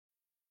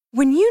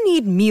When you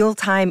need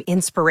mealtime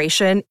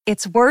inspiration,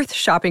 it's worth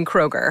shopping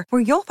Kroger,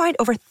 where you'll find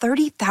over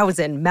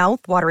 30,000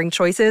 mouth-watering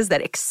choices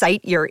that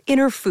excite your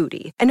inner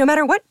foodie. And no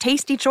matter what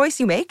tasty choice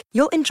you make,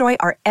 you'll enjoy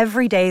our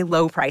everyday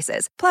low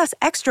prices, plus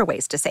extra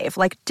ways to save,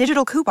 like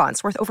digital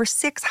coupons worth over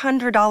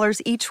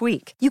 $600 each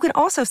week. You can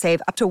also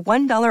save up to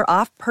 $1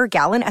 off per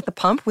gallon at the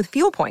pump with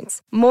fuel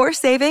points. More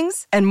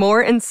savings and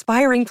more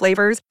inspiring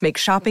flavors make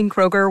shopping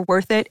Kroger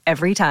worth it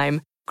every time.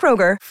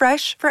 Kroger,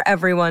 fresh for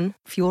everyone.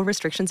 Fuel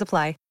restrictions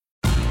apply.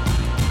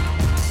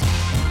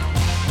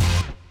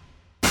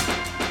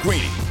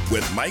 Greeny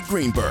with Mike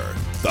Greenberg,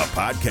 the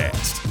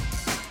podcast.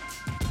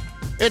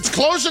 It's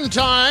closing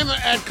time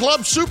at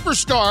Club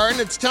Superstar, and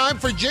it's time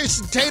for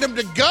Jason Tatum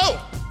to go.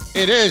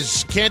 It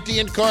is Canty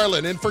and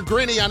Carlin, and for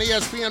Greeny on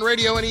ESPN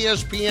Radio and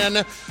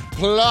ESPN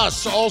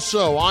Plus.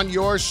 Also on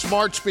your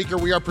smart speaker,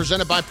 we are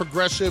presented by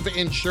Progressive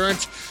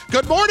Insurance.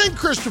 Good morning,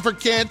 Christopher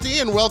Canty,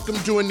 and welcome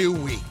to a new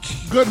week.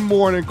 Good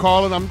morning,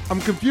 Carlin.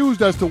 I'm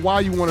confused as to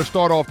why you want to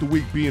start off the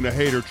week being a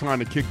hater trying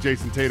to kick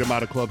Jason Tatum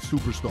out of Club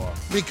Superstar.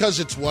 Because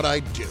it's what I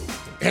do.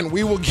 And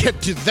we will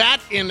get to that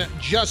in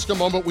just a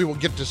moment. We will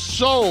get to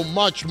so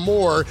much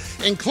more,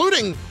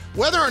 including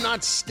whether or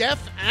not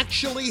Steph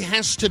actually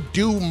has to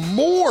do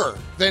more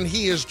than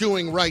he is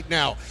doing right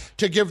now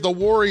to give the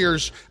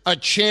Warriors a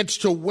chance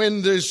to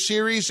win this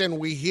series. And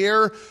we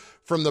hear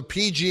from the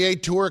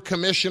PGA Tour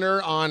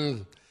commissioner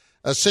on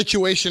a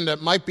situation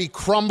that might be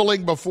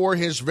crumbling before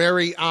his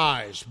very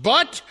eyes.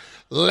 But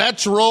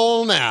let's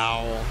roll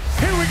now.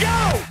 Here we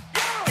go!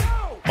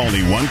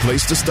 Only one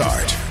place to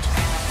start.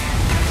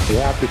 They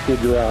have to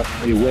figure out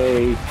a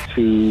way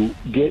to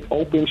get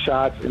open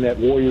shots in that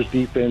Warriors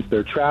defense.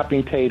 They're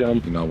trapping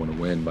Tatum. I want to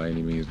win by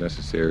any means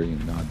necessary,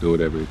 and I'll do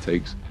whatever it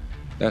takes.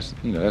 That's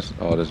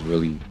all that's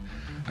really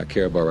I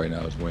care about right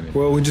now is winning.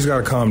 Well, we just got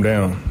to calm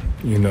down.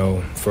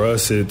 For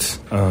us, it's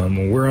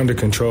when we're under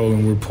control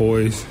and we're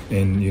poised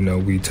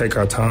and, we take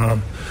our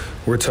time,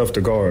 we're tough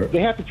to guard.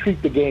 They have to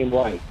treat the game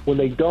right. When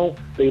they don't,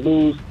 they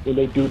lose. When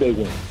they do, they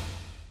win.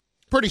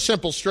 Pretty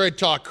simple straight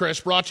talk, Chris.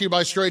 Brought to you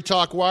by Straight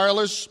Talk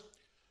Wireless.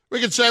 We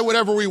can say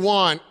whatever we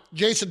want.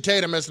 Jason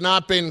Tatum has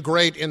not been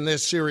great in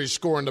this series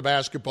scoring the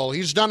basketball.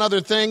 He's done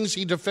other things.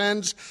 He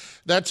defends.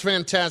 That's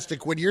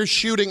fantastic. When you're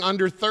shooting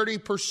under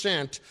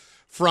 30%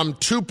 from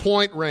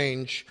two-point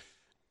range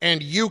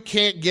and you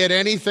can't get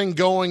anything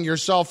going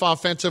yourself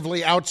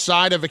offensively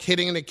outside of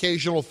hitting an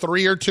occasional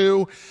three or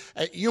two,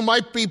 you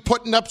might be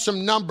putting up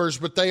some numbers,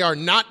 but they are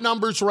not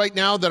numbers right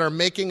now that are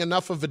making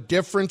enough of a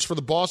difference for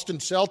the Boston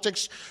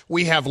Celtics.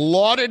 We have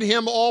lauded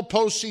him all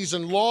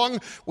postseason long.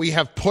 We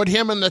have put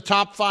him in the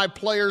top 5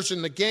 players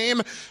in the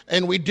game,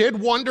 and we did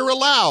wonder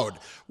aloud,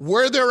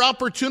 were there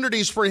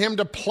opportunities for him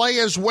to play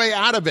his way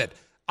out of it?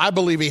 I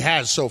believe he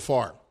has so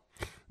far.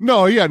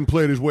 No, he hadn't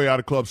played his way out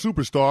of Club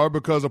Superstar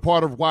because a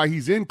part of why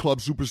he's in Club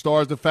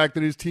Superstar is the fact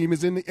that his team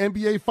is in the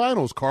NBA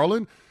Finals,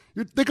 Carlin.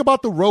 You think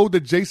about the road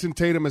that Jason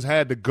Tatum has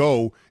had to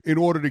go in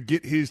order to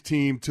get his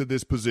team to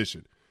this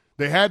position.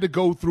 They had to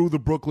go through the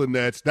Brooklyn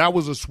Nets. That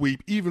was a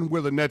sweep, even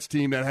with a Nets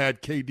team that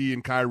had KD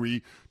and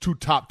Kyrie, 2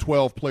 top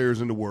 12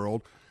 players in the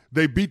world.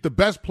 They beat the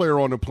best player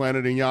on the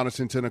planet in Giannis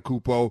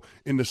Antetokounmpo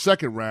in the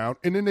second round,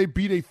 and then they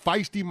beat a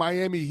feisty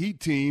Miami Heat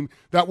team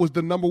that was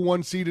the number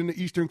 1 seed in the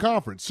Eastern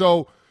Conference.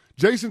 So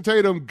Jason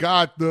Tatum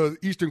got the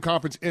Eastern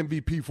Conference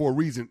MVP for a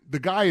reason. The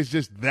guy is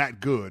just that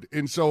good.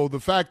 And so the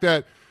fact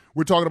that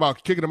we're talking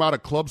about kicking him out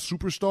of Club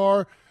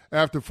Superstar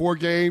after 4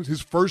 games,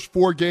 his first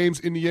 4 games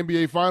in the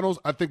NBA Finals,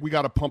 I think we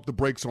got to pump the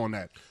brakes on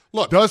that.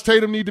 Look, does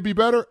Tatum need to be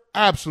better?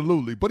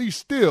 Absolutely. But he's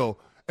still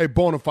a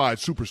bona fide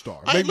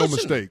superstar. Make no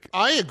mistake.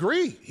 I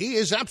agree. He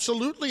is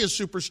absolutely a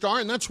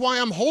superstar, and that's why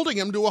I'm holding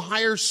him to a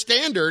higher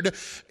standard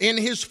in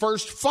his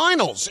first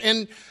finals.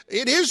 And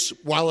it is,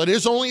 while it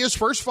is only his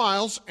first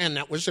finals, and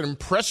that was an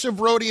impressive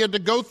road he had to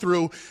go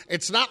through,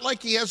 it's not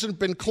like he hasn't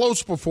been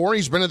close before.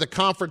 He's been in the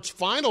conference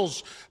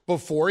finals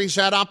before. He's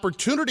had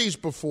opportunities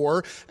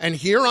before. And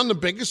here on the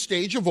biggest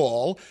stage of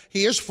all,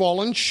 he has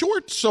fallen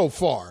short so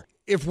far.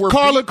 If we're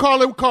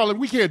Carlin,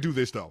 we can't do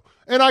this, though.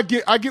 And I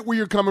get where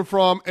you're coming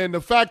from, and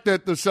the fact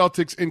that the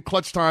Celtics in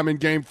clutch time in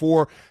Game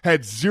 4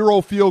 had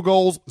 0 field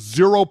goals,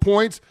 0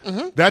 points,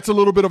 that's a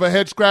little bit of a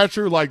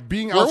head-scratcher. Like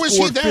being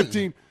outscored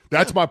 15,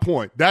 that's my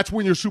point. That's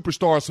when your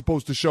superstar is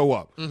supposed to show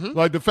up.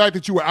 Like the fact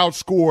that you were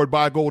outscored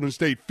by Golden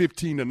State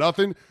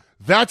 15-0,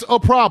 that's a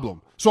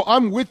problem. So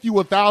I'm with you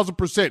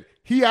 1,000%.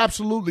 He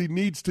absolutely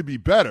needs to be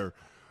better.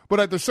 But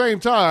at the same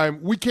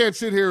time, we can't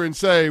sit here and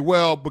say,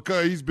 well,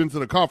 because he's been to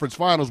the conference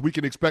finals, we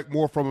can expect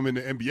more from him in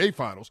the NBA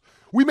finals.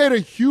 We made a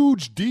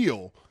huge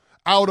deal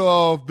out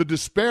of the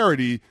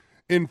disparity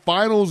in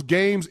finals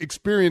games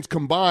experience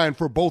combined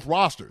for both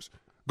rosters.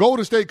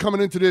 Golden State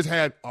coming into this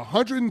had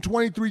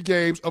 123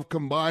 games of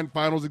combined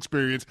finals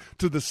experience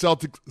to the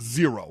Celtics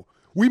 0.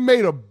 We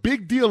made a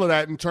big deal of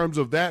that in terms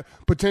of that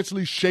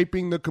potentially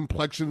shaping the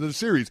complexion of the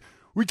series.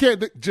 We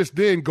can't just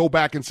then go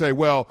back and say,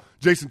 well,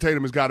 Jason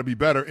Tatum has got to be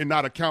better and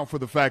not account for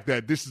the fact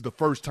that this is the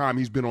first time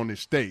he's been on this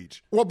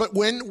stage. Well, but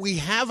when we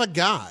have a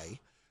guy,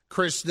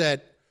 Chris,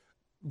 that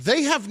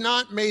they have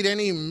not made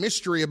any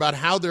mystery about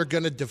how they're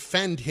going to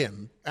defend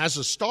him as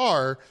a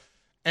star,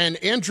 and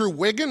Andrew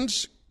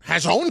Wiggins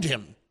has owned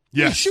him.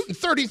 Yes. He's shooting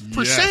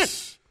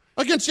 30%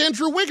 against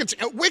Andrew Wiggins.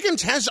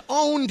 Wiggins has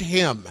owned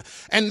him,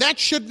 and that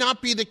should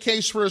not be the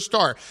case for a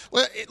star.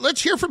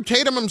 Let's hear from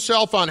Tatum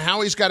himself on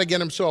how he's got to get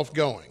himself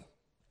going.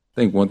 I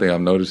think one thing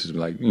I've noticed is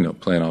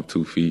playing off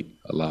 2 feet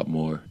a lot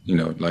more.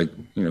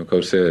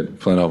 Coach said,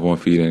 playing off 1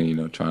 feet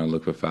and, trying to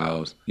look for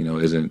fouls,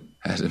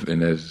 hasn't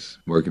been as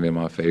working in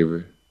my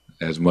favor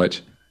as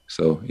much.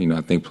 So,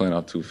 I think playing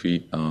off 2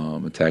 feet,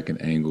 attacking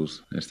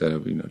angles instead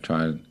of,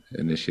 trying to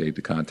initiate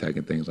the contact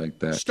and things like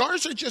that.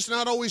 Stars are just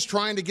not always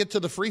trying to get to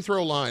the free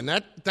throw line.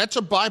 That's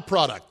a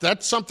byproduct.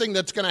 That's something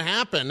that's going to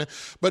happen.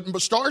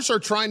 But stars are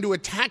trying to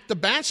attack the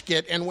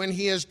basket, and when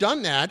he has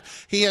done that,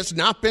 he has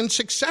not been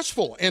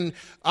successful. And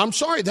I'm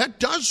sorry, that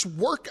does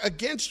work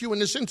against you in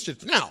this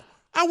instance. Now,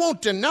 I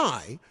won't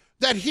deny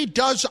that he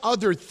does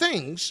other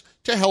things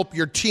to help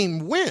your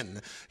team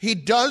win.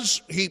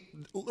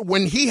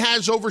 When he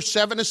has over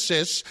 7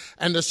 assists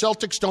and the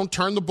Celtics don't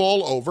turn the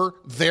ball over,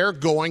 they're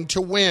going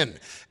to win.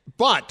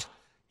 But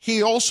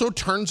he also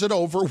turns it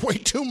over way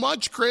too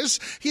much, Chris.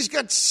 He's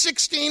got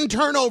 16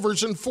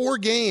 turnovers in 4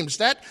 games.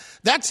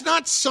 That's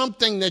not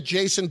something that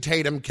Jason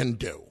Tatum can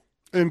do.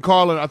 And,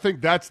 Carlin, I think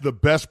that's the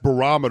best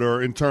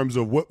barometer in terms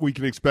of what we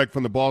can expect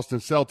from the Boston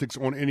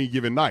Celtics on any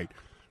given night.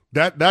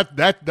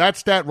 That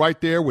stat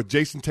right there with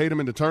Jason Tatum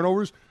and the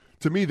turnovers,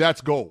 to me, that's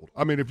gold.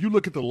 I mean, if you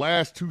look at the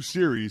last 2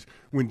 series,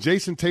 when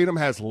Jason Tatum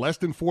has less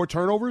than 4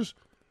 turnovers,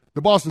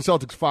 the Boston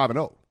Celtics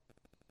 5-0.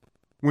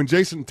 When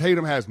Jason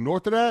Tatum has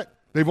north of that,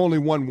 they've only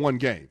won 1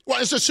 game. Well,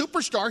 as a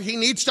superstar, he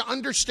needs to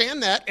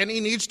understand that, and he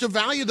needs to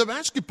value the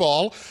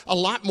basketball a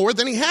lot more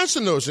than he has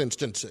in those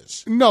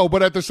instances. No,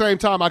 but at the same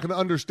time, I can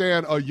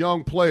understand a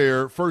young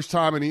player, first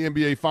time in the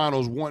NBA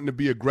Finals, wanting to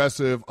be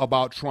aggressive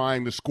about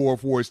trying to score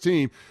for his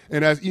team.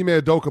 And as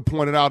Ime Udoka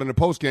pointed out in the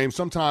postgame,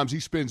 sometimes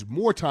he spends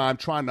more time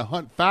trying to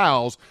hunt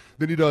fouls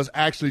than he does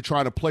actually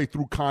trying to play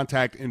through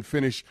contact and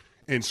finish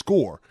and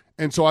score.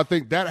 And so I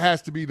think that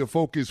has to be the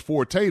focus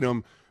for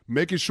Tatum,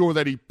 making sure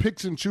that he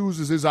picks and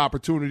chooses his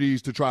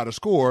opportunities to try to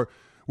score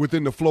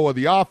within the flow of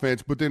the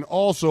offense, but then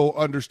also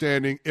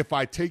understanding if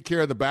I take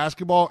care of the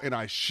basketball and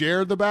I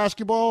share the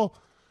basketball,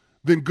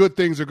 then good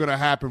things are going to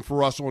happen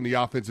for us on the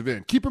offensive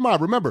end. Keep in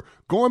mind, remember,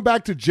 going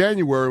back to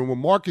January when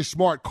Marcus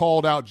Smart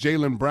called out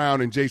Jaylen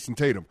Brown and Jason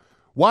Tatum,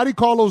 why did he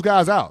call those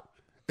guys out?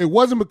 It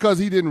wasn't because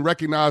he didn't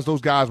recognize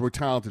those guys were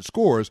talented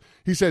scorers.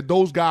 He said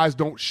those guys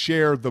don't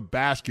share the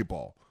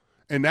basketball.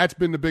 And that's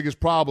been the biggest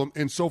problem.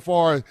 And so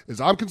far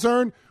as I'm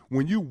concerned,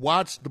 when you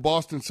watch the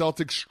Boston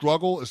Celtics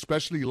struggle,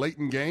 especially late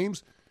in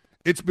games,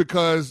 it's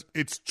because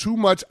it's too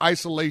much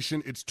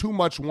isolation. It's too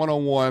much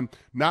one-on-one,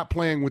 not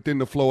playing within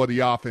the flow of the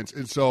offense.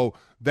 And so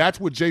that's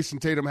what Jason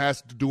Tatum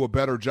has to do a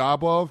better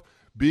job of,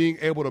 being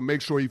able to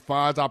make sure he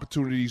finds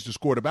opportunities to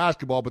score the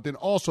basketball, but then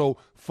also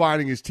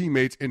finding his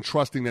teammates and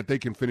trusting that they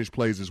can finish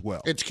plays as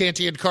well. It's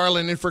Canty and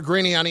Carlin in for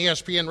Greeny on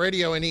ESPN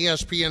Radio and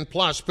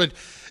ESPN+. But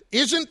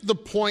isn't the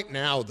point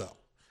now, though,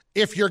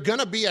 if you're going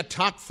to be a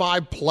top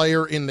 5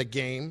 player in the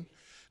game,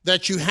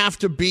 that you have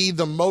to be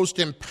the most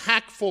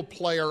impactful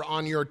player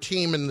on your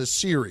team in the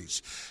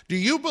series? Do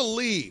you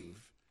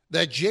believe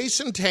that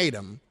Jason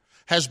Tatum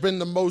has been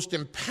the most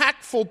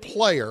impactful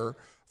player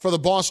for the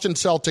Boston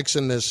Celtics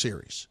in this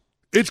series?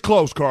 It's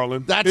close,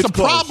 Carlin. That's the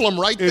problem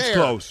right there. It's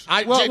close.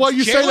 Well,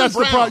 you say that's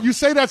the problem. You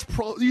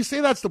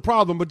say that's the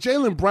problem, but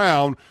Jaylen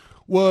Brown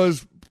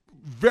was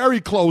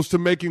very close to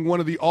making one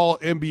of the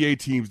All-NBA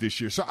teams this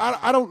year. So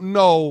I don't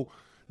know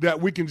that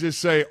we can just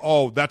say,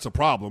 oh, that's a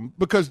problem,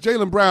 because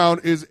Jaylen Brown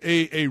is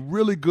a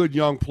really good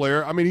young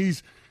player. I mean,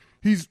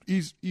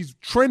 he's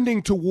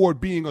trending toward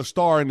being a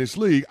star in this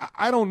league.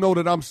 I don't know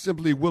that I'm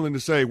simply willing to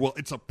say, well,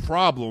 it's a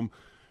problem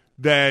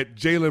that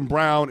Jaylen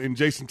Brown and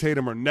Jason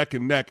Tatum are neck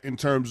and neck in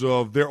terms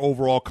of their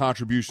overall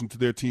contribution to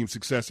their team's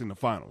success in the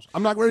finals.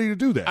 I'm not ready to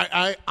do that.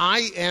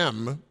 I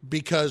am,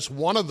 because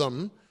one of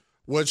them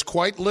was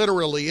quite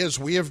literally, as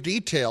we have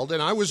detailed,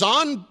 and I was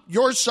on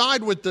your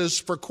side with this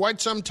for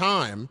quite some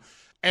time,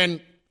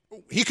 and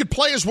he could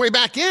play his way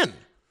back in.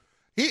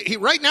 He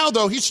right now,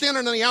 though, he's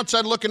standing on the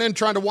outside looking in,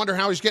 trying to wonder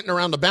how he's getting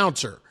around the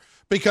bouncer.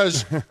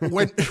 Because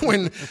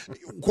when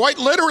quite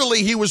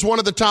literally he was one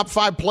of the top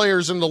 5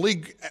 players in the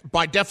league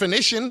by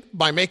definition,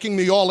 by making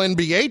the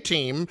All-NBA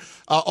team,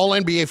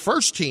 All-NBA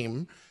first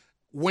team,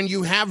 when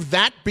you have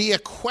that be a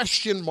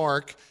question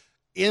mark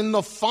in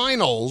the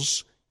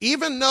finals,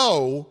 even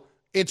though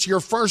it's your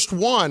first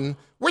one,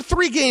 we're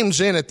 3 games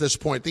in at this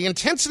point. The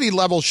intensity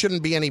level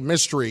shouldn't be any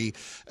mystery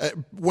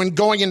when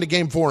going into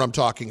Game 4 I'm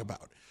talking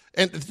about.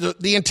 And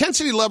the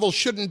intensity level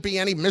shouldn't be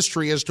any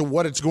mystery as to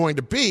what it's going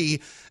to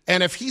be.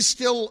 And if he's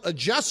still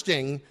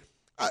adjusting,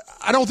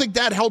 I don't think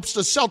that helps the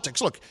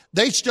Celtics. Look,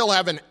 they still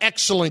have an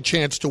excellent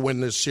chance to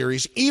win this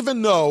series,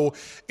 even though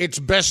it's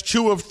best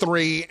 2 of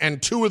 3, and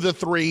 2 of the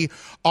 3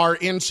 are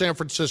in San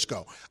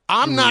Francisco.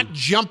 I'm not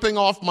jumping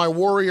off my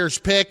Warriors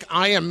pick.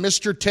 I am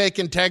Mr. Take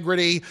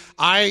Integrity.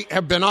 I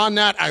have been on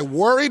that. I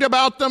worried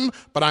about them,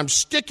 but I'm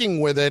sticking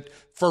with it.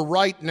 for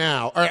right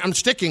now. All right, I'm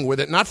sticking with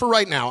it. Not for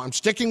right now. I'm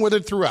sticking with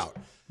it throughout.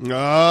 You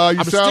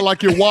sound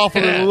like you're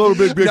waffling a little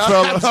bit, big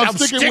fella. I'm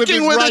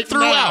sticking with it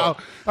throughout.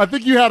 Now. I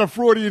think you had a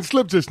Freudian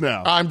slip just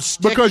now.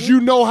 Because you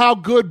know how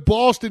good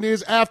Boston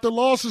is after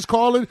losses,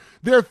 Carlin.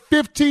 They're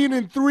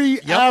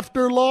 15-3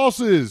 after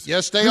losses.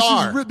 Yes, they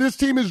are. This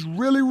team is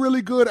really,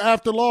 really good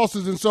after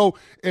losses, and so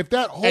if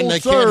that holds and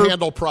they serve, can't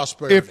handle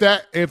prosperity. If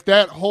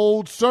that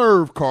holds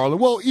serve, Carlin.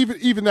 Well,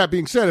 even that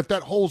being said, if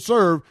that holds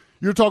serve,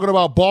 you're talking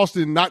about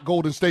Boston, not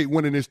Golden State,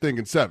 winning this thing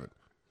in 7.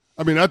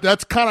 I mean,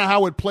 that's kind of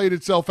how it played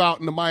itself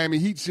out in the Miami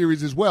Heat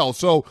series as well.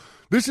 So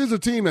this is a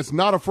team that's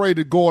not afraid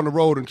to go on the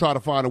road and try to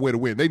find a way to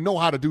win. They know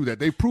how to do that.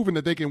 They've proven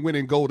that they can win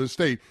in Golden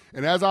State.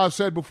 And as I've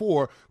said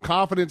before,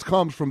 confidence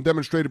comes from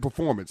demonstrated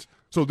performance.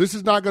 So this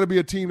is not going to be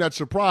a team that's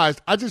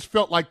surprised. I just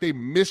felt like they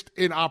missed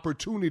an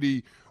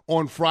opportunity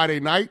on Friday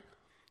night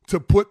to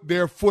put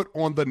their foot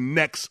on the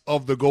necks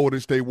of the Golden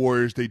State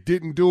Warriors. They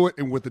didn't do it,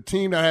 and with a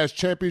team that has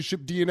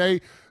championship DNA,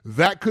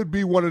 that could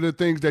be one of the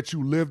things that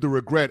you live to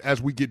regret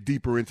as we get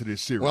deeper into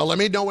this series. Well, let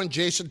me know when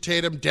Jason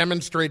Tatum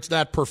demonstrates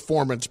that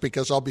performance,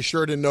 because I'll be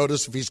sure to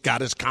notice if he's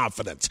got his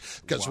confidence,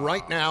 because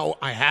right now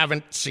I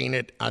haven't seen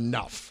it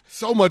enough.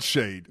 So much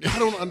shade. I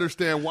don't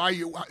understand why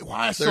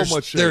so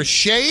much shade. There's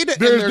shade and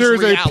there's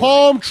reality. A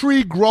palm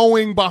tree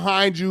growing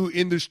behind you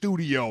in the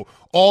studio.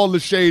 All the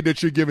shade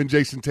that you're giving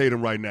Jason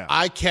Tatum right now.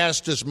 I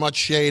cast as much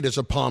shade as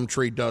a palm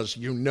tree does.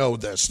 You know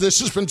this.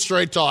 This has been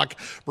Straight Talk,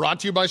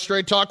 brought to you by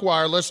Straight Talk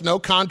Wireless. No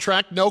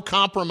contract, no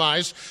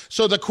compromise.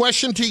 So the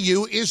question to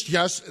you is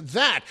just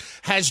that.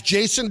 Has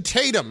Jason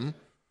Tatum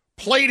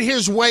played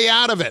his way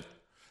out of it?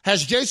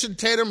 Has Jason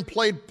Tatum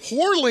played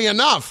poorly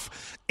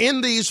enough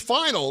in these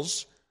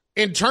finals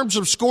in terms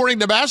of scoring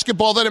the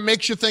basketball that it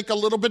makes you think a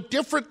little bit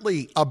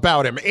differently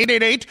about him?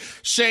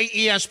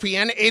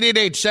 888-SAY-ESPN,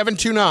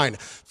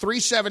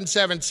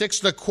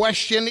 888-729-3776. The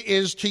question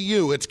is to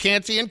you. It's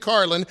Canty and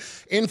Carlin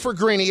in for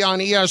Greeny on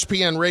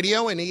ESPN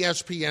Radio and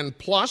ESPN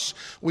Plus.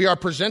 We are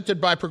presented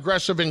by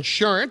Progressive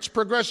Insurance.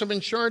 Progressive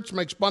Insurance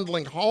makes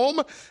bundling home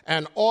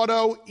and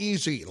auto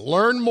easy.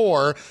 Learn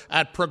more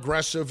at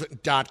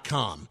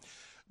progressive.com.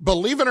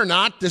 Believe it or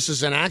not, this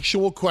is an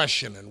actual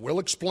question, and we'll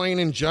explain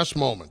in just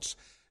moments.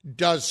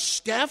 Does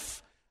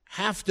Steph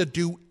have to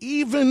do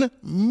even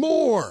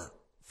more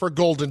for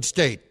Golden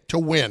State to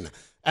win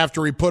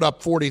after he put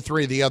up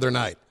 43 the other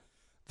night?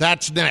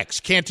 That's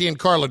next. Canty and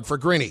Carlin for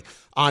Greeny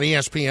on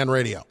ESPN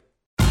Radio.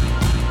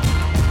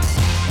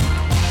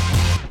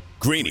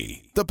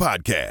 Greeny, the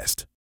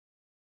podcast.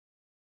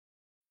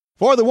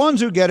 For the ones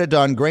who get it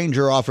done,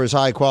 Grainger offers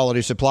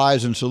high-quality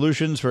supplies and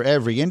solutions for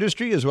every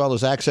industry, as well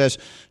as access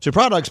to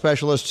product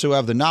specialists who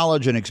have the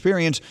knowledge and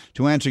experience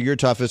to answer your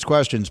toughest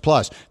questions.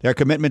 Plus, their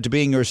commitment to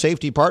being your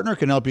safety partner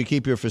can help you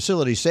keep your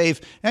facility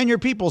safe and your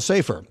people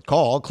safer.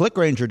 Call,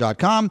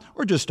 clickgrainger.com,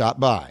 or just stop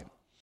by.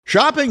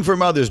 Shopping for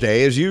Mother's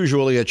Day is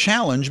usually a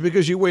challenge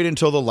because you wait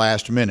until the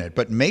last minute,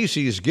 but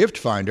Macy's Gift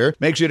Finder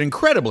makes it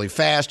incredibly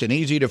fast and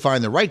easy to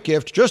find the right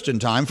gift just in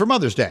time for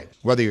Mother's Day.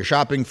 Whether you're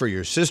shopping for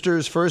your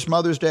sister's first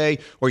Mother's Day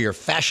or your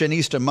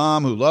fashionista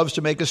mom who loves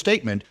to make a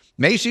statement,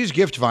 Macy's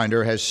Gift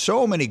Finder has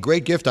so many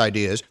great gift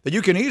ideas that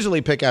you can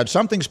easily pick out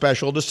something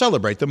special to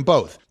celebrate them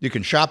both. You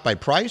can shop by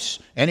price,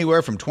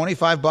 anywhere from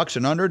 $25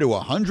 and under to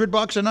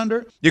 $100 and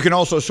under. You can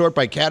also sort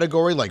by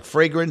category like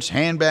fragrance,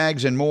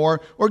 handbags, and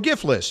more, or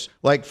gift lists,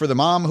 like for the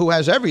mom who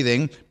has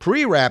everything,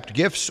 pre-wrapped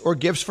gifts or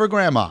gifts for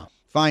grandma.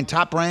 Find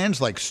top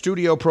brands like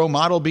Studio Pro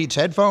Model Beats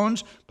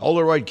headphones,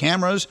 Polaroid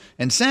cameras,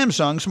 and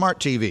Samsung smart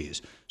TVs.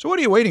 So what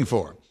are you waiting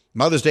for?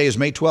 Mother's Day is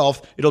May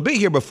 12th. It'll be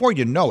here before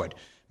you know it.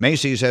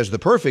 Macy's has the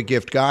perfect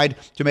gift guide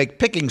to make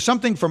picking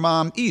something for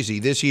mom easy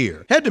this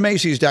year. Head to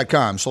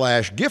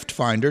Macy's.com/gift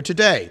finder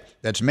today.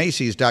 That's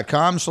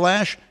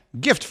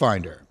Macy's.com/gift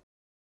finder.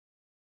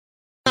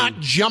 Not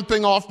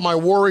jumping off my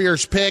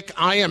Warriors pick.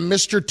 I am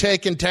Mr.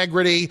 Take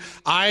Integrity.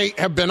 I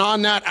have been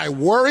on that. I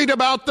worried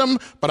about them,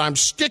 but I'm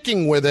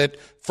sticking with it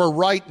for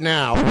right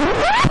now.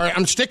 All right,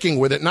 I'm sticking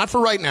with it. Not for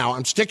right now.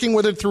 I'm sticking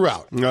with it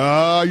throughout. You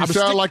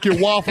sound like you're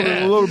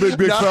waffling a little bit,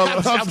 big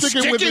fella. I'm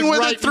sticking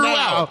with it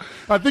throughout. Now.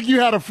 I think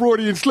you had a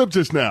Freudian slip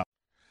just now.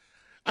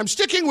 I'm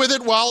sticking with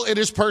it while it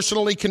is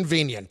personally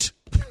convenient.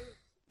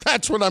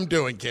 That's what I'm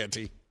doing,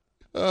 Canty.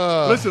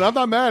 Listen, I'm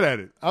not mad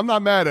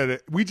at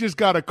it. We just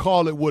got to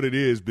call it what it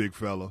is, big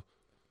fella.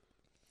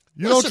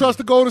 You don't trust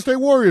the Golden State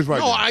Warriors right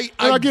now. No, I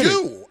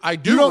do. I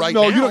do right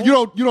now.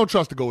 You don't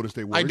trust the Golden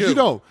State Warriors. I do. You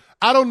don't.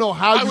 I don't know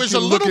how you can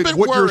look at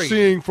what you're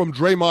seeing from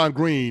Draymond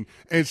Green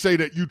and say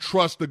that you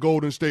trust the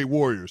Golden State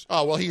Warriors.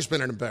 Oh, well, he's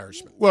been an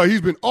embarrassment. Well,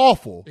 he's been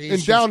awful.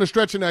 And down the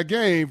stretch in that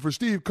game, for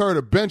Steve Kerr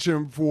to bench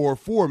him for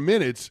 4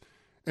 minutes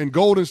and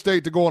Golden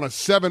State to go on a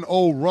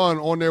 7-0 run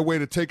on their way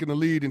to taking the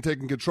lead and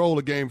taking control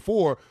of Game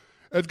 4,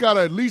 it's got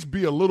to at least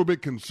be a little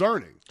bit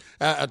concerning.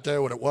 I'll tell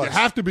you what it was. You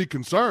have to be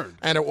concerned.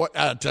 And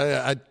I'll tell you,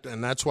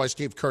 and that's why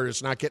Steve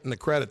Curtis not getting the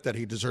credit that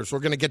he deserves. We're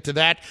going to get to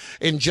that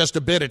in just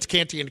a bit. It's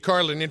Canty and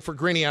Carlin in for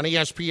Greeny on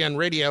ESPN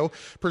Radio,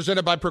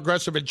 presented by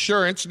Progressive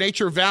Insurance.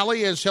 Nature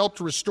Valley has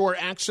helped restore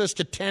access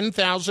to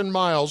 10,000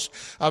 miles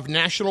of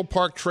national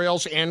park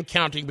trails and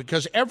counting,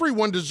 because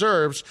everyone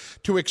deserves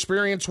to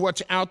experience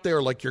what's out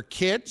there, like your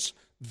kids,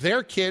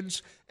 their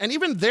kids, and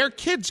even their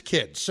kids'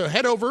 kids. So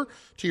head over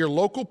to your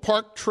local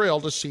park trail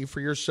to see for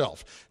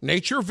yourself.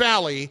 Nature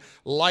Valley,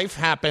 life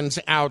happens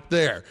out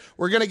there.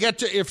 We're going to get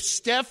to if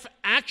Steph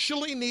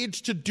actually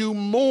needs to do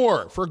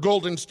more for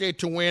Golden State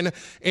to win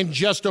in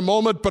just a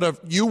moment. But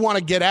if you want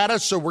to get at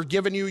us, so we're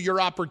giving you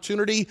your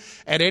opportunity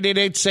at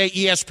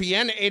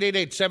 888-SAY-ESPN,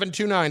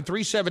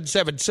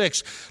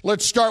 888-729-3776.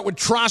 Let's start with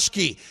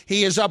Trotsky.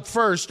 He is up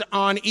first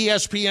on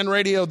ESPN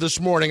Radio this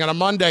morning on a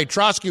Monday.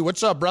 Trotsky,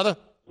 what's up, brother?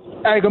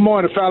 Hey, good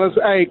morning, fellas.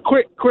 Hey,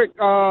 quick,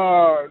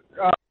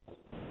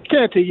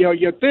 Canty,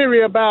 your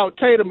theory about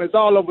Tatum is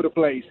all over the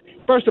place.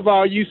 First of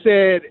all, you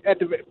said at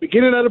the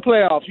beginning of the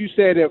playoffs, you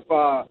said if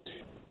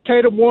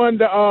Tatum won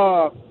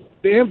the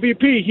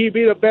MVP, he'd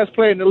be the best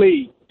player in the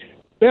league.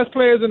 Best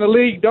players in the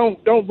league don't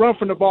run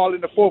from the ball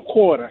in the fourth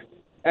quarter.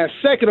 And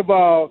second of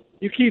all,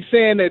 you keep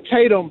saying that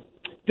Tatum,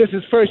 this is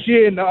his first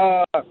year in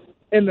the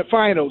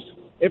finals.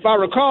 If I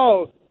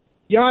recall,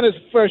 Giannis'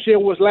 first year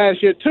was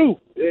last year too,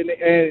 and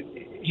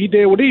he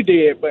did what he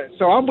did. But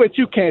so I'm with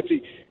you,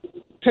 Canty.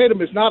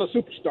 Tatum is not a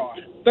superstar.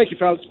 Thank you,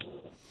 fellas.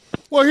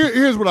 Well,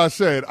 here's what I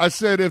said. I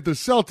said if the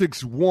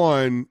Celtics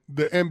won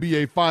the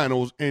NBA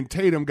Finals and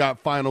Tatum got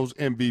Finals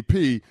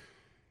MVP,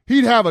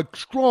 he'd have a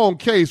strong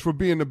case for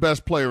being the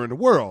best player in the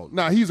world.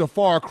 Now, he's a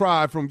far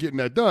cry from getting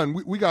that done.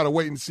 We got to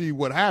wait and see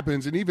what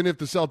happens. And even if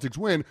the Celtics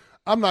win,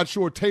 I'm not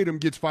sure Tatum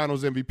gets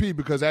Finals MVP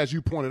because, as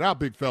you pointed out,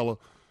 big fella,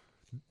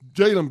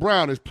 Jaylen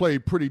Brown has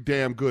played pretty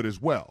damn good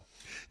as well.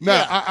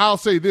 Now, I'll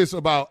say this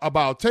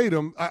about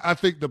Tatum. I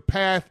think the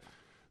path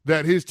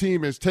that his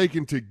team has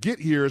taken to get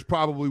here is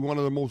probably one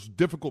of the most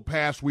difficult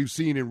paths we've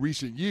seen in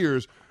recent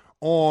years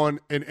on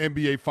an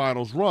NBA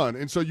Finals run.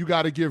 And so you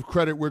got to give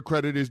credit where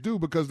credit is due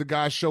because the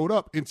guy showed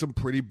up in some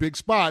pretty big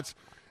spots,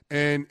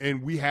 and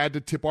we had to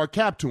tip our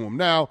cap to him.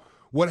 Now,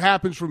 what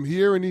happens from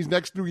here in these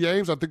next 3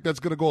 games, I think that's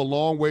going to go a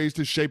long ways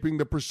to shaping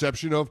the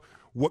perception of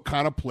what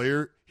kind of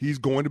player he's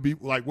going to be,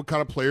 like what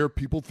kind of player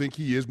people think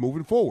he is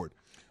moving forward.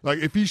 Like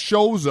if he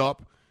shows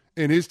up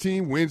and his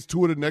team wins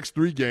 2 of the next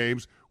 3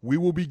 games, we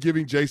will be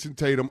giving Jason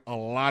Tatum a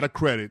lot of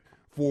credit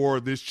for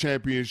this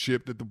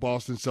championship that the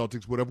Boston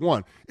Celtics would have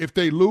won. If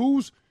they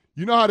lose,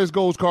 you know how this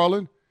goes,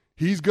 Carlin.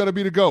 He's going to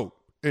be the GOAT,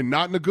 and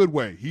not in a good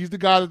way. He's the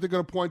guy that they're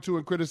going to point to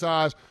and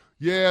criticize.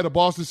 Yeah, the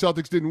Boston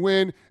Celtics didn't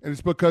win, and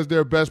it's because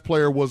their best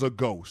player was a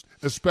ghost,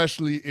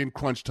 especially in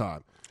crunch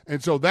time.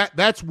 And so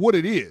that's what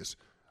it is.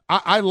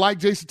 I like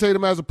Jason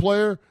Tatum as a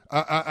player.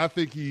 I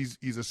think he's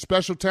a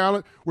special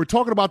talent. We're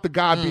talking about the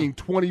guy being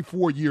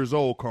 24 years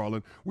old,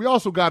 Carlin. We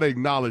also got to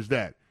acknowledge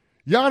that.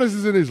 Giannis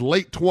is in his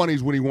late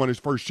 20s when he won his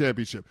first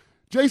championship.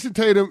 Jason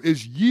Tatum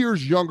is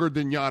years younger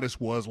than Giannis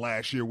was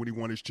last year when he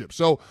won his chip.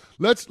 So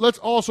let's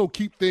also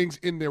keep things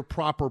in their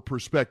proper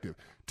perspective.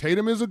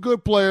 Tatum is a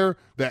good player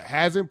that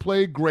hasn't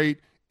played great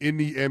in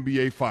the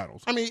NBA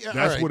Finals. I mean, that's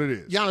right. what it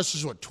is. Giannis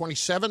is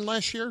 27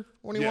 last year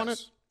when he won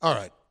it? All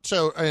right.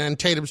 So, and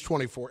Tatum's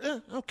 24.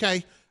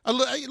 Okay.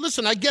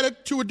 Listen, I get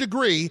it to a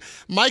degree.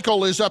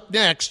 Michael is up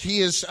next.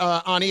 He is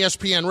on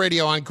ESPN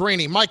Radio on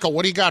Greeny. Michael,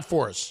 what do you got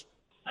for us?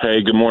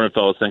 Hey, good morning,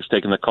 fellas. Thanks for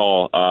taking the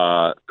call.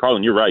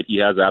 Carlin, you're right. He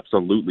has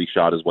absolutely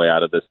shot his way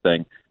out of this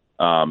thing.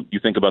 You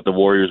think about the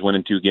Warriors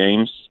winning 2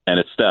 games, and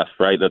it's Steph,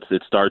 right? It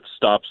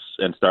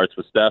starts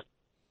with Steph.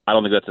 I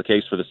don't think that's the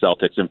case for the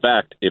Celtics. In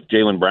fact, if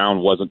Jaylen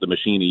Brown wasn't the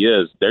machine he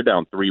is, they're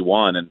down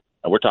 3-1, and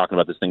we're talking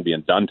about this thing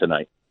being done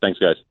tonight. Thanks,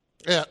 guys.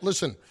 Yeah,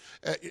 listen,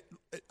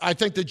 I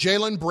think that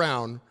Jaylen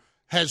Brown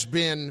has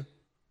been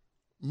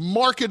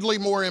markedly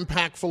more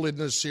impactful in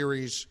this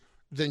series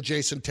than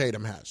Jason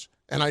Tatum has.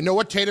 And I know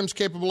what Tatum's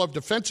capable of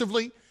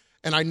defensively,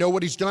 and I know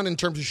what he's done in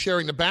terms of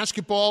sharing the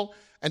basketball,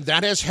 and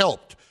that has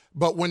helped.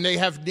 But when they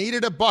have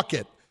needed a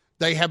bucket,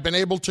 they have been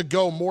able to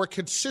go more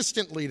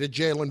consistently to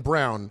Jaylen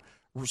Brown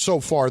so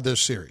far this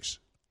series.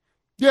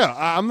 Yeah,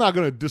 I'm not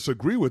going to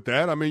disagree with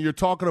that. I mean, you're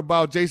talking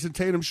about Jason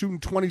Tatum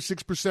shooting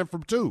 26%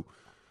 from 2.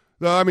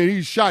 I mean,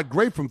 he's shot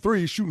great from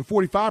 3. He's shooting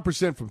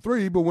 45% from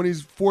 3, but when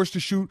he's forced to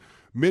shoot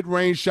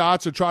mid-range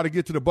shots or try to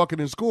get to the bucket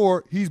and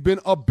score, he's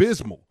been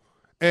abysmal.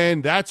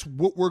 And that's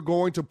what we're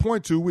going to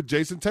point to with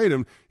Jason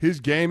Tatum. His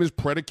game is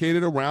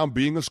predicated around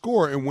being a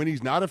scorer, and when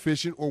he's not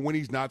efficient or when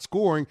he's not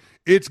scoring,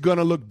 it's going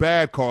to look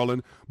bad,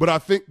 Carlin. But I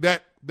think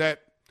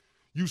that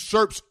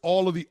usurps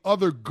all of the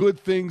other good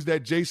things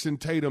that Jason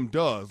Tatum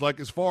does, like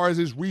as far as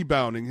his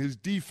rebounding, his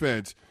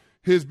defense,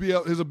 his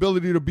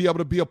ability to be able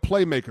to be a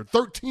playmaker.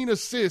 13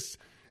 assists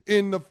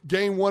in the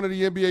game 1 of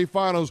the NBA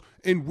Finals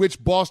in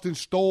which Boston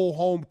stole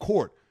home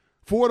court.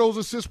 4 of those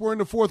assists were in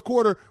the fourth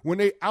quarter when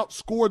they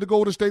outscored the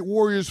Golden State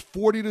Warriors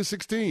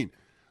 40-16.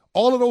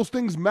 All of those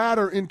things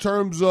matter in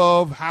terms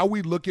of how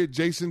we look at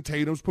Jason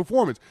Tatum's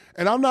performance.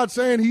 And I'm not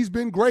saying he's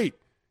been great.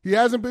 He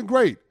hasn't been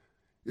great.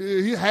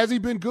 Has he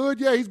been good?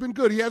 Yeah, he's been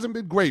good. He hasn't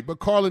been great. But,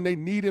 Carlin, they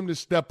need him to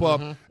step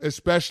up,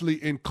 especially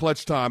in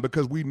clutch time,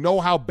 because we know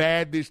how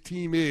bad this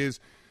team is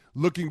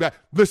looking back.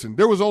 Listen,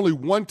 there was only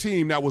one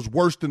team that was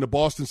worse than the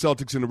Boston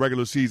Celtics in the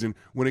regular season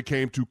when it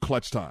came to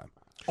clutch time.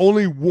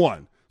 Only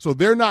one. So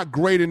they're not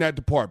great in that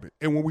department.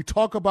 And when we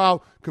talk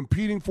about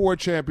competing for a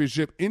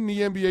championship in the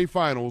NBA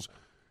Finals,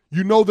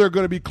 you know they're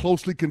going to be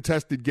closely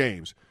contested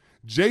games.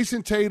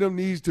 Jason Tatum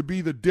needs to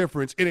be the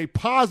difference in a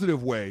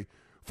positive way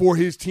for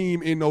his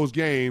team in those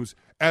games,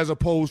 as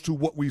opposed to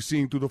what we've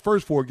seen through the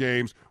first 4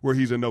 games where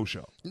he's a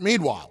no-show.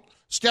 Meanwhile,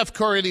 Steph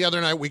Curry the other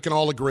night, we can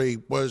all agree,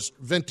 was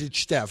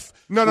vintage Steph.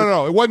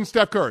 No. It wasn't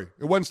Steph Curry.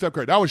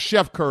 That was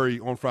Chef Curry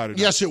on Friday night.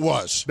 Yes, it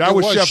was. That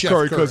was Chef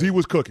Curry because he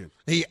was cooking.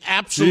 He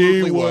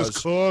absolutely was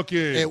cooking.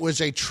 It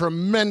was a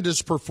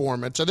tremendous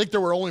performance. I think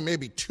there were only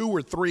maybe 2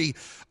 or 3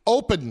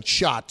 open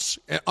shots.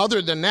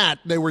 Other than that,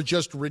 they were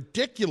just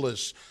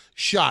ridiculous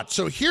shots.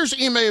 So here's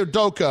Ime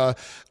Udoka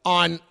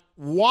on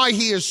why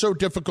he is so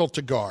difficult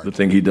to guard. The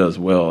thing he does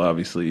well,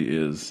 obviously,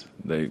 is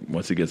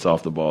once he gets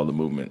off the ball, the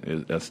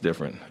movement, that's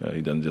different.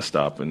 He doesn't just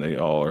stop, and they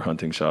all are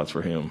hunting shots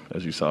for him,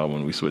 as you saw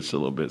when we switched a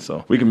little bit.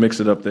 So we can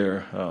mix it up there,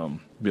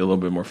 be a little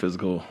bit more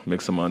physical,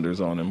 mix some unders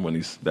on him when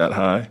he's that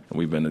high, and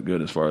we've been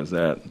good as far as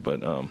that.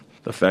 But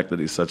the fact that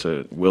he's such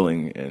a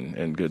willing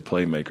and good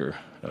playmaker,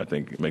 I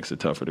think it makes it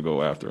tougher to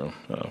go after him,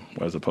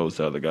 as opposed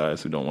to other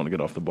guys who don't want to get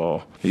off the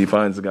ball. He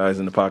finds the guys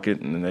in the pocket,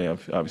 and then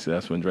obviously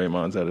that's when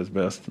Draymond's at his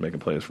best,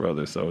 making plays for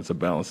others. So it's a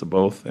balance of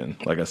both. And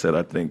like I said,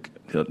 I think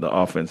the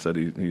offense that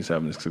he's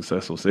having a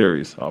successful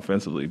series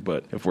offensively,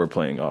 but if we're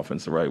playing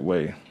offense the right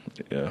way,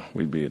 yeah,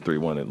 we'd be at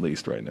 3-1 at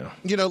least right now.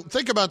 You know,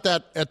 think about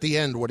that at the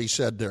end, what he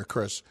said there,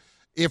 Chris.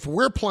 If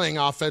we're playing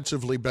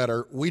offensively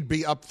better, we'd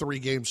be up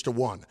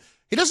 3-1.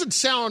 He doesn't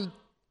sound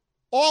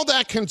all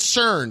that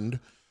concerned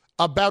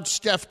about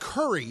Steph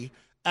Curry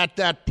at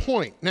that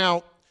point.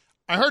 Now,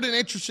 I heard an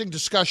interesting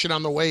discussion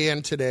on the way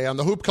in today on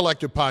the Hoop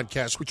Collective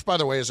podcast, which, by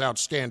the way, is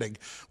outstanding,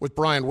 with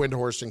Brian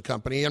Windhorst and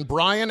company. And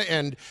Brian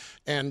and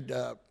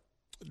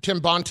Tim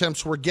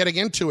Bontemps were getting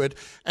into it,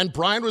 and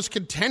Brian was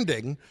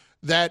contending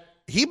that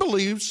he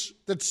believes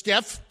that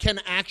Steph can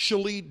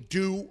actually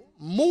do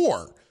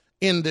more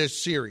in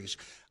this series.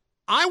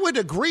 I would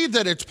agree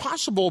that it's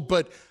possible,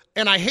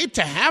 and I hate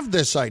to have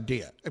this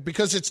idea,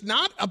 because it's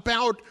not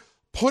about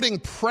putting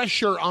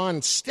pressure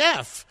on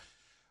Steph.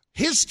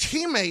 His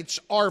teammates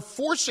are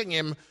forcing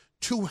him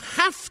to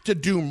have to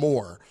do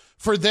more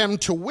for them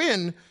to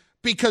win,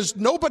 because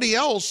nobody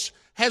else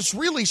has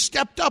really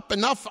stepped up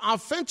enough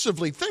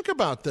offensively. Think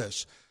about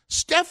this.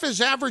 Steph is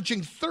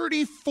averaging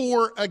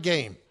 34 a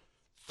game.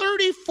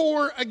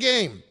 34 a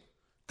game.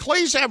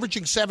 Klay's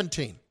averaging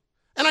 17.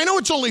 And I know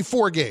it's only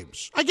 4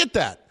 games. I get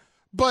that.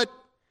 But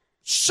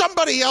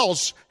somebody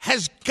else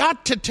has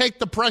got to take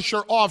the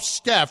pressure off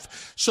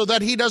Steph so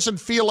that he doesn't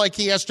feel like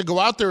he has to go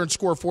out there and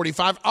score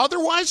 45.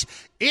 Otherwise,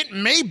 it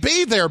may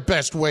be their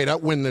best way to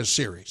win this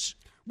series.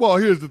 Well,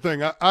 here's the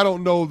thing. I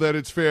don't know that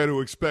it's fair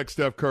to expect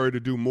Steph Curry to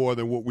do more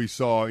than what we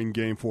saw in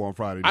Game 4 on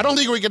Friday night. I don't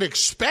think we can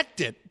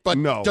expect it, but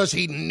no. Does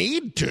he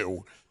need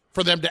to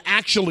for them to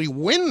actually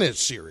win this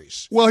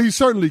series? Well, he's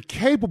certainly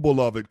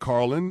capable of it,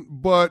 Carlin,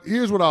 but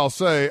here's what I'll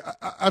say.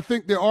 I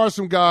think there are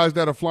some guys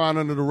that are flying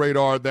under the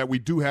radar that we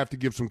do have to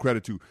give some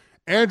credit to.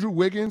 Andrew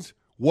Wiggins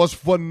was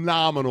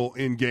phenomenal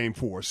in Game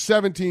 4.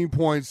 17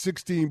 points,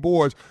 16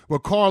 boards. But,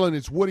 Carlin,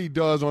 it's what he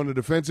does on the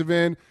defensive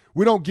end.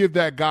 We don't give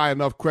that guy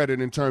enough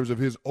credit in terms of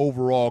his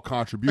overall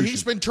contribution.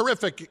 He's been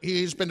terrific.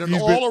 He's been an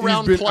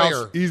all-around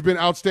player. He's been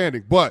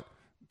outstanding. But,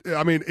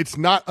 I mean, it's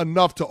not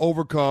enough to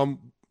overcome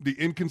the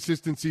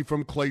inconsistency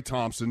from Klay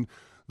Thompson,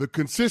 the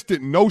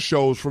consistent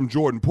no-shows from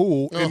Jordan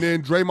Poole, and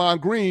then Draymond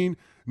Green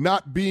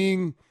not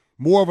being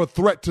more of a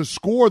threat to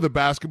score the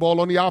basketball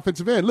on the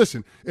offensive end.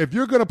 Listen, if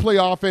you're going to play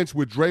offense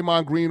with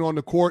Draymond Green on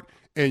the court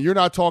and you're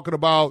not talking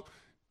about,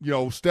 you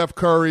know, Steph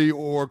Curry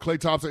or Klay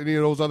Thompson, any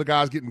of those other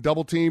guys getting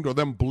double-teamed or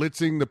them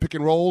blitzing the pick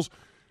and rolls,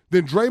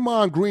 then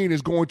Draymond Green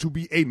is going to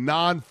be a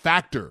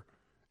non-factor.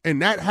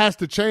 And that has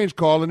to change,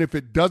 Carlin. If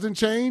it doesn't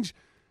change,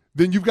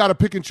 then you've got to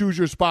pick and choose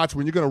your spots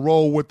when you're going to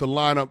roll with the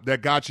lineup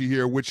that got you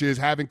here, which is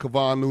having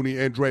Kevon Looney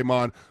and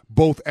Draymond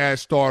both as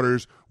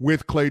starters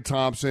with Klay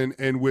Thompson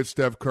and with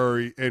Steph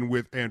Curry and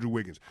with Andrew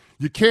Wiggins.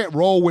 You can't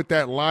roll with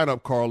that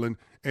lineup, Carlin,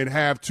 and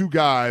have 2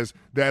 guys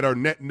that are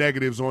net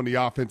negatives on the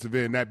offensive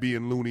end, that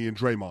being Looney and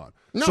Draymond.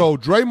 No. So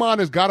Draymond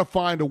has got to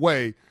find a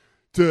way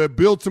to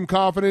build some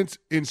confidence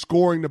in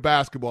scoring the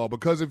basketball,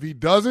 because if he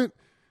doesn't,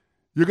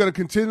 you're going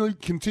to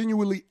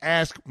continually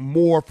ask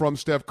more from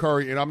Steph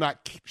Curry, and I'm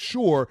not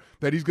sure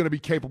that he's going to be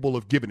capable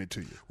of giving it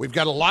to you. We've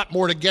got a lot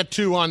more to get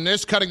to on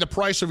this. Cutting the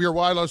price of your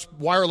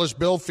wireless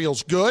bill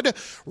feels good,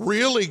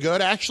 really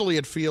good. Actually,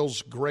 it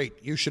feels great.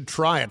 You should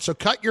try it. So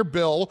cut your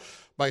bill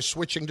by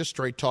switching to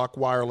Straight Talk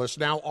Wireless,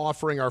 now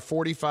offering our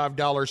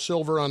 $45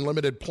 Silver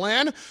Unlimited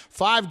plan,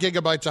 5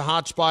 gigabytes of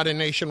hotspot and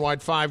nationwide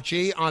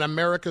 5G on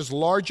America's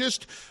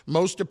largest,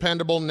 most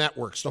dependable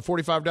networks. The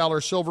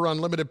 $45 Silver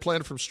Unlimited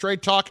plan from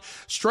Straight Talk.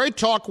 Straight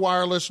Talk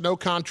Wireless, no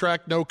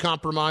contract, no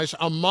compromise.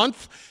 A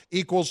month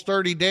equals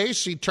 30 days.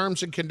 See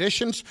terms and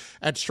conditions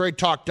at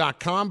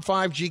straighttalk.com.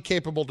 5G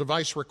capable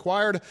device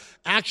required.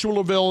 Actual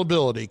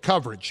availability,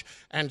 coverage,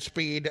 and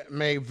speed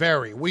may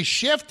vary. We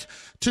shift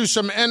to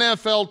some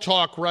NFL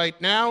talk right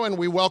now, and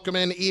we welcome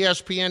in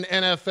ESPN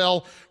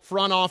NFL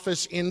front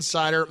office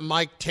insider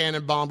Mike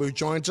Tannenbaum, who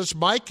joins us.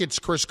 Mike, it's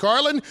Chris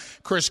Carlin,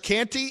 Chris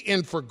Canty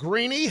in for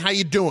Greeny. How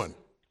you doing?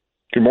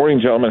 Good morning,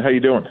 gentlemen. How you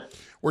doing?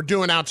 We're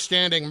doing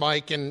outstanding,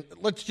 Mike, and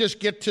let's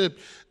just get to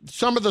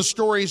some of the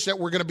stories that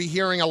we're going to be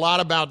hearing a lot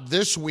about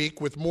this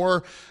week with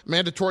more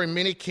mandatory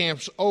mini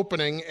camps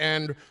opening.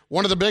 And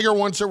one of the bigger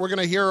ones that we're going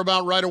to hear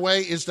about right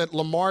away is that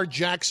Lamar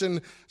Jackson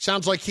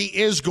sounds like he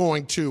is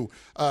going to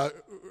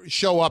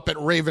show up at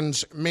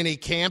Ravens mini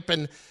camp.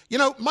 And, you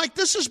know, Mike,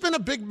 this has been a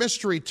big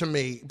mystery to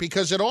me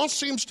because it all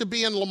seems to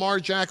be in Lamar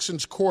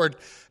Jackson's court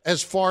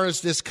as far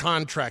as this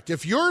contract.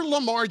 If you're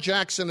Lamar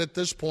Jackson at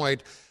this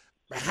point,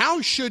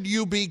 how should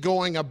you be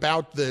going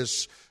about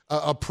this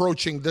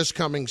approaching this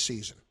coming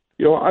season?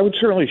 You know, I would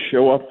certainly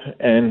show up,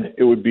 and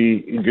it would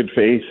be in good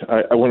faith.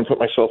 I wouldn't put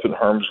myself in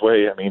harm's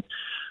way. I mean,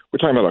 we're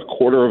talking about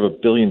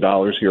 $250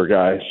 million here,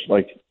 guys.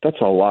 Like,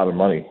 that's a lot of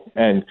money.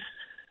 And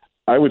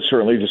I would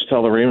certainly just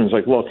tell the Ravens,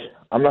 like, look,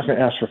 I'm not going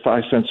to ask for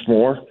 5 cents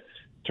more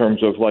in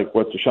terms of, like,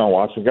 what Deshaun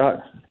Watson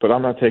got, but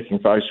I'm not taking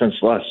 5 cents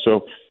less.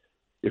 So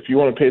if you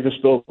want to pay this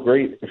bill,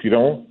 great. If you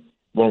don't,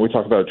 why don't we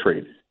talk about a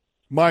trade?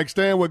 Mike,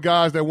 staying with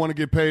guys that want to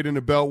get paid in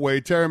the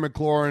Beltway, Terry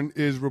McLaurin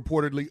is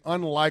reportedly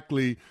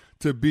unlikely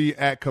to be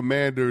at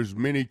Commanders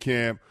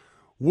minicamp.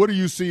 What do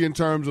you see in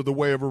terms of the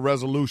way of a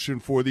resolution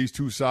for these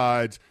two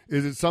sides?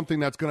 Is it something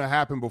that's going to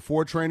happen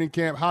before training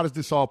camp? How does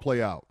this all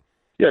play out?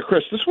 Yeah,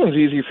 Chris, this one's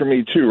easy for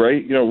me too,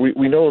 right? You know,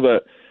 we know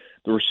that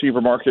the receiver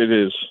market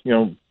is, you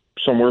know,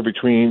 somewhere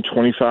between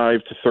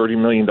 $25 to $30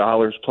 million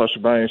plus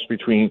or minus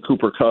between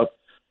Cooper Kupp,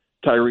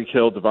 Tyreek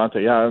Hill,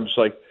 Devontae Adams.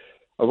 Like,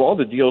 of all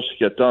the deals to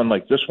get done,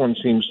 like, this one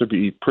seems to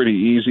be pretty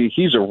easy.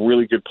 He's a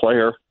really good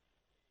player.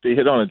 They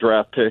hit on a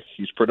draft pick.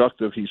 He's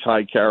productive. He's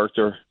high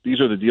character.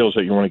 These are the deals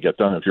that you want to get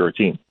done if you're a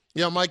team.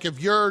 Yeah, Mike,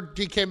 if you're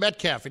DK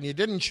Metcalf and you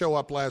didn't show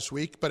up last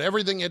week, but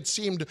everything had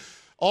seemed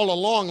all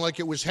along like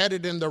it was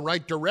headed in the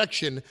right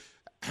direction,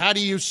 how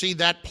do you see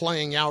that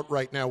playing out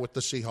right now with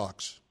the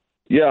Seahawks?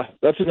 Yeah,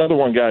 that's another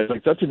one, guys.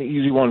 Like, that's an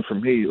easy one for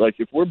me. Like,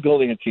 if we're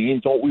building a team,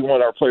 don't we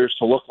want our players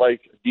to look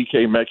like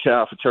DK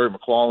Metcalf and Terry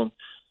McLaurin?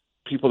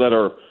 People that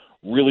are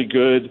really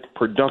good,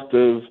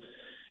 productive,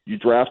 you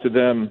drafted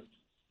them.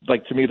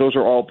 Like, to me, those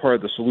are all part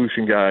of the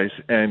solution, guys.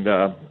 And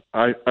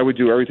I would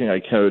do everything I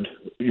could.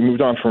 You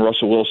moved on from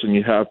Russell Wilson.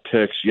 You have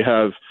picks. You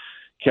have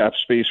cap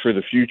space for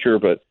the future.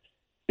 But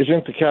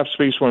isn't the cap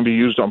space want to be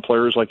used on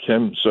players like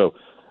him? So,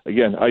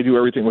 again, I do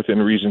everything within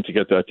reason to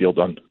get that deal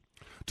done.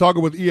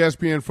 Talking with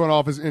ESPN front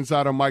office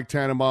insider Mike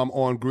Tannenbaum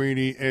on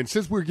Greeny. And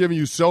since we're giving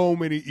you so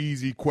many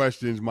easy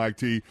questions, Mike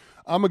T.,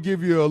 I'm going to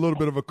give you a little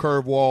bit of a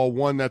curveball,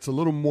 one that's a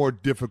little more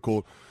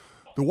difficult.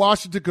 The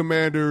Washington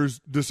Commanders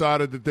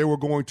decided that they were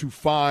going to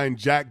fine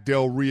Jack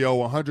Del Rio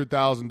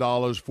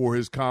 $100,000 for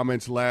his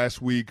comments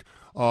last week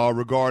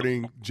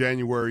regarding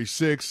January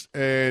 6th.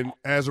 And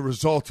as a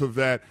result of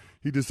that,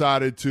 he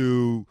decided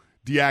to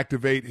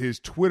deactivate his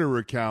Twitter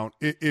account.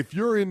 If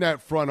you're in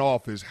that front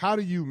office, how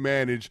do you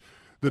manage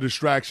the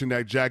distraction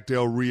that Jack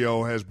Del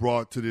Rio has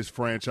brought to this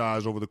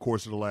franchise over the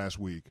course of the last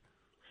week?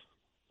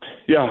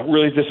 Yeah,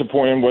 really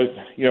disappointing what,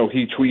 you know,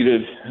 he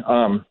tweeted.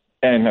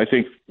 And I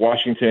think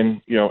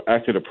Washington, you know,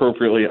 acted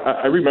appropriately.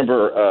 I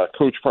remember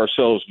Coach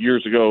Parcells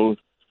years ago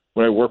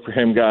when I worked for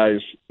him,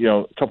 guys, you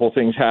know, a couple of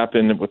things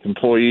happened with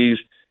employees.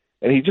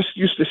 And he just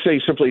used to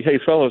say simply, hey,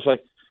 fellas,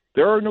 like,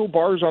 there are no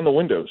bars on the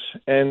windows.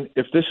 And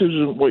if this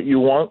isn't what you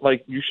want,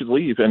 like, you should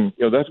leave. And,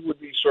 you know, that would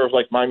be sort of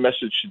like my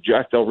message to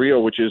Jack Del Rio,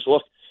 which is,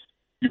 look,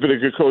 you've been a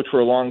good coach for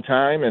a long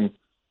time. And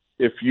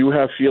if you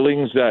have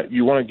feelings that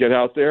you want to get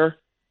out there,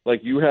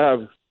 like, you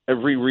have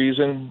every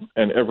reason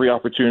and every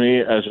opportunity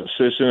as a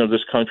citizen of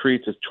this country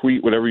to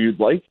tweet whatever you'd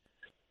like.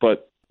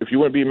 But if you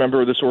want to be a member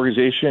of this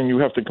organization, you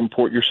have to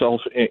comport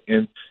yourself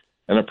in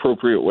an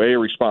appropriate way, a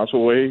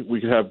responsible way.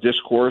 We could have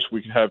discourse,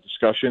 we could have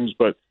discussions,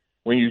 but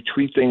when you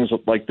tweet things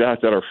like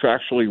that are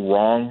factually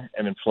wrong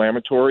and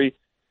inflammatory,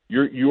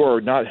 you are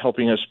not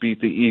helping us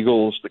beat the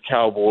Eagles, the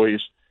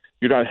Cowboys.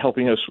 You're not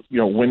helping us, you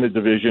know, win the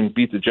division,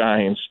 beat the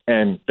Giants,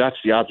 and that's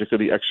the object of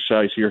the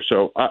exercise here.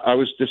 So I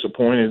was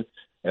disappointed,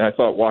 and I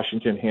thought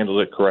Washington handled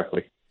it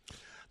correctly.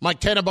 Mike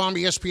Tannenbaum,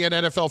 ESPN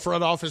NFL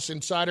front office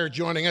insider,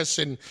 joining us.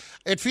 And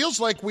it feels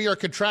like we are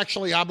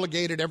contractually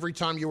obligated every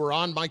time you were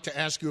on, Mike, to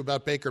ask you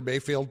about Baker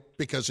Mayfield,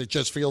 because it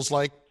just feels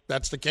like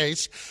that's the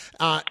case.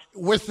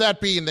 With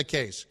that being the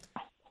case,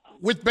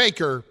 with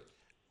Baker,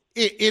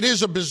 it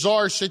is a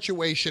bizarre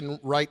situation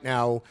right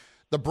now.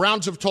 The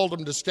Browns have told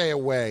him to stay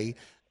away.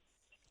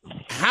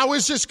 How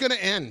is this going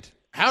to end?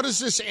 how does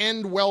this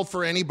end well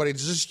for anybody?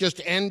 Does this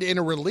just end in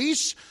a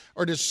release,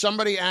 or does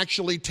somebody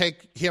actually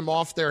take him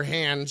off their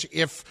hands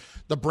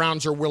if the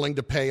Browns are willing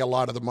to pay a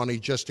lot of the money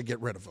just to get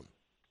rid of him?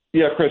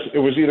 Yeah, Chris, it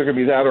was either going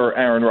to be that or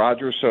Aaron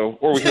Rodgers.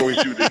 Or we can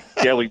always do the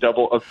daily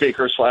double of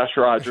Baker /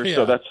 Rodgers. Yeah.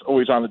 So that's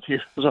always on the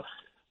table.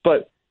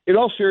 But in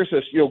all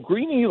seriousness,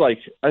 Greeny,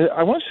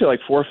 I want to say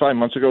 4 or 5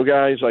 months ago,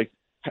 guys,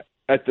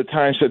 at the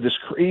time said this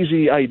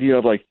crazy idea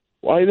of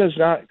why does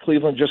not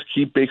Cleveland just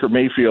keep Baker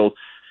Mayfield?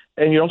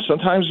 And,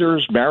 sometimes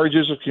there's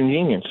marriages of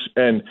convenience.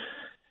 And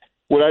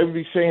what I would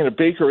be saying to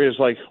Baker is,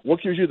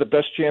 what gives you the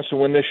best chance to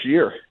win this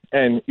year?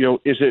 And,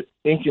 is it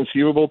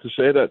inconceivable to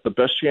say that the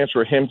best chance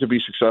for him to be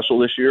successful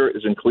this year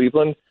is in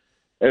Cleveland?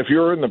 And if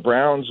you're in the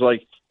Browns,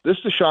 this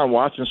Deshaun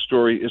Watson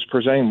story is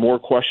presenting more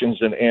questions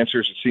than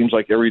answers. It seems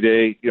like every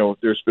day,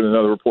 there's been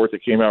another report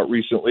that came out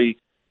recently.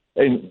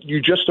 And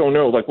you just don't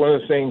know. One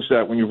of the things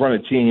that when you run a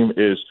team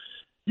is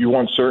you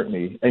want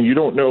certainty. And you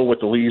don't know what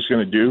the league is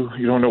going to do.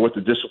 You don't know what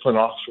the discipline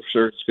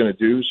officer is going to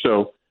do.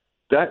 So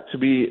that, to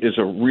me, is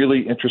a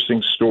really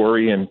interesting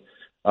story, and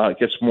it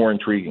gets more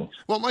intriguing.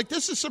 Well, Mike,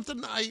 this is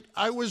something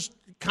I was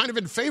kind of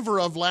in favor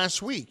of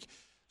last week.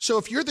 So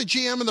if you're the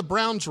GM of the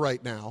Browns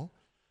right now,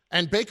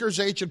 and Baker's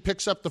agent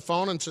picks up the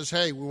phone and says,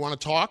 hey, we want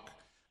to talk,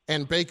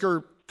 and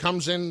Baker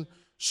comes in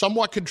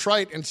somewhat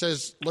contrite and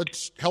says,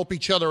 let's help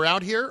each other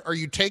out here, are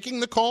you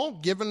taking the call,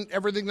 given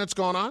everything that's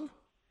gone on?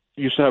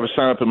 I used to have a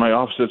sign up in my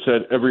office that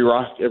said, every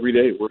rock, every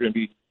day, we're going to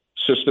be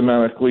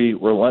systematically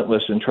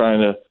relentless in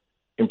trying to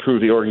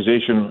improve the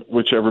organization,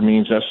 whichever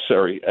means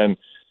necessary. And,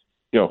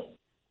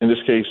 in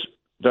this case,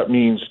 that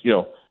means,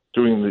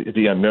 doing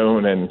the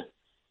unknown and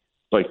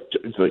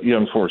the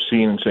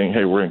unforeseen and saying,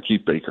 hey, we're going to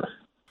keep Baker.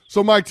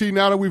 So, Mike T.,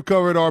 now that we've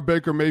covered our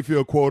Baker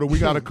Mayfield quota, we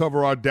got to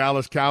cover our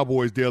Dallas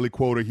Cowboys daily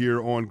quota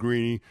here on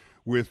Greeny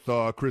with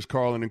Chris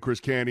Carlin and Chris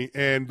Canty.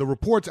 And the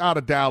reports out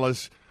of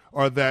Dallas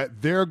are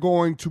that they're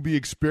going to be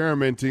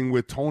experimenting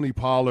with Tony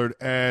Pollard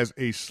as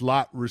a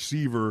slot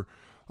receiver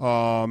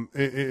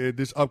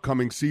this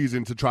upcoming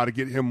season to try to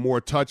get him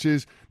more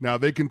touches. Now,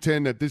 they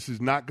contend that this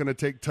is not going to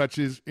take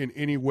touches in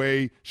any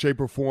way,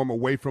 shape, or form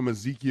away from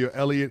Ezekiel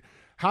Elliott.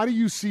 How do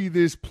you see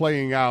this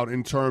playing out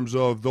in terms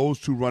of those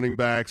two running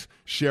backs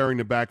sharing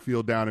the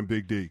backfield down in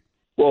Big D?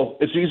 Well,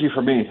 it's easy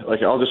for me.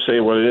 I'll just say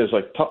what it is.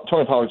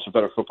 Tony Pollard's a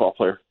better football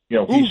player.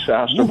 He's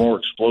faster, more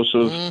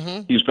explosive.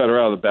 Mm-hmm. He's better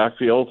out of the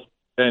backfield.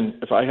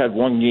 And if I had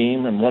one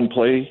game and one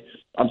play,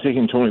 I'm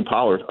taking Tony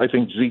Pollard. I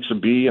think Zeke's a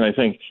B, and I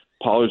think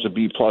Pollard's a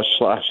B+ / A-.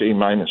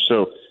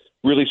 So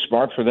really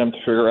smart for them to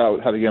figure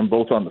out how to get them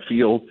both on the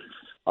field.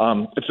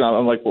 It's not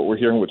unlike what we're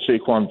hearing with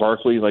Saquon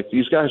Barkley.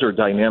 These guys are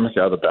dynamic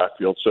out of the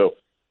backfield. So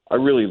I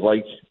really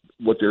like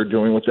what they're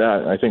doing with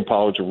that, and I think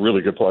Pollard's a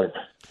really good player.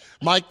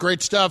 Mike,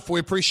 great stuff. We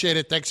appreciate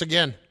it. Thanks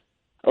again.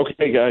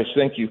 Okay, guys.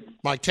 Thank you.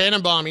 Mike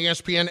Tannenbaum,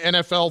 ESPN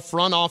NFL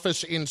front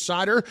office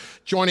insider,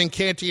 joining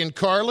Canty and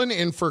Carlin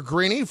in for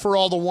Greeny for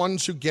all the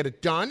ones who get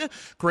it done.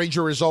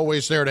 Grainger is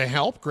always there to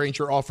help.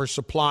 Grainger offers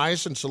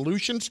supplies and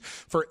solutions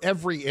for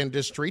every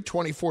industry,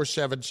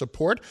 24/7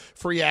 support,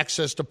 free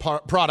access to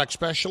product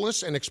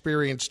specialists and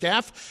experienced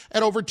staff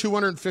at over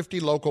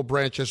 250 local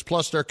branches.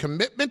 Plus, their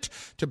commitment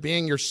to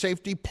being your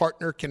safety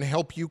partner can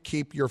help you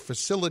keep your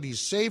facilities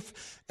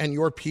safe and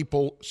your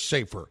people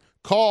safer.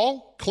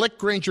 Call, click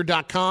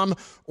Grainger.com,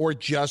 or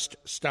just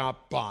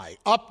stop by.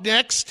 Up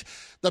next,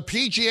 the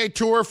PGA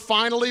Tour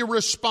finally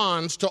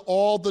responds to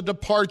all the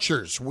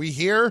departures. We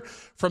hear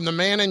from the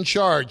man in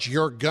charge.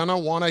 You're going to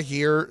want to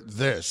hear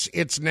this.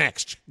 It's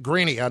next.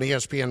 Greeny on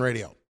ESPN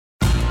Radio.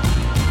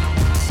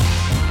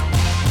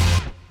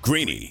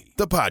 Greeny,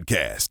 the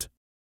podcast.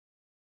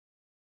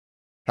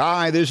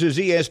 Hi, this is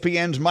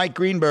ESPN's Mike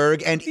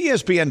Greenberg, and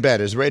ESPN Bet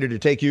is ready to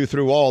take you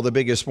through all the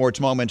biggest sports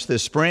moments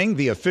this spring.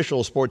 The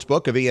official sports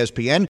book of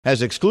ESPN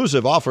has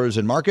exclusive offers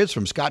and markets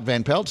from Scott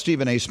Van Pelt,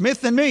 Stephen A.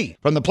 Smith, and me.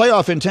 From the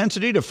playoff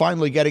intensity to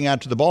finally getting out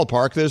to the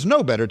ballpark, there's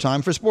no better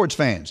time for sports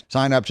fans.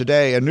 Sign up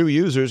today, and new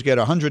users get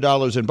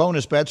 $100 in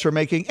bonus bets for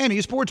making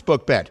any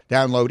sportsbook bet.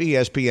 Download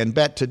ESPN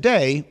Bet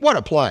today. What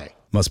a play.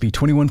 Must be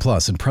 21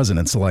 plus and present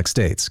in select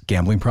states.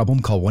 Gambling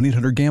problem? Call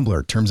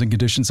 1-800-GAMBLER. Terms and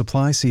conditions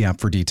apply. See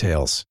app for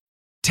details.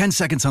 10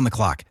 seconds on the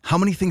clock. How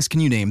many things can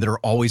you name that are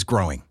always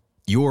growing?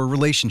 Your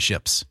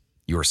relationships,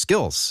 your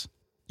skills,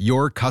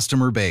 your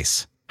customer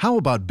base. How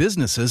about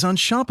businesses on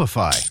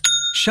Shopify?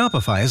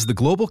 Shopify is the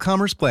global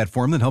commerce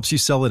platform that helps you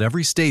sell at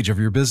every stage of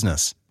your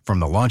business.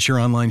 From the launch your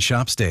online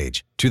shop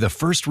stage to the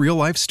first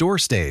real-life store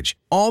stage,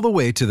 all the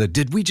way to the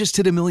did we just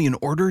hit a million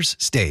orders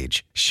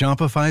stage.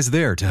 Shopify's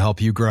there to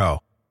help you grow.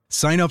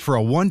 Sign up for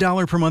a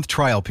 $1 per month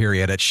trial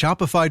period at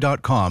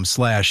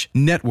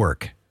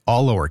shopify.com/network,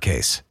 all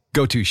lowercase.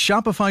 Go to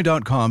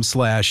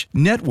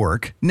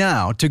shopify.com/network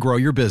now to grow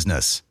your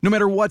business, no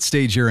matter what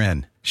stage you're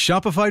in.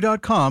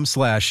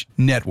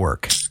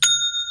 Shopify.com/network.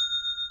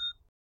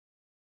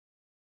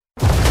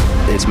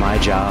 It's my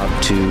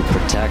job to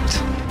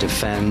protect,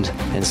 defend,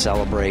 and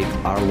celebrate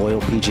our loyal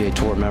PGA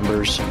Tour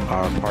members,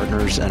 our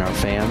partners, and our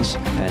fans,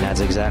 and that's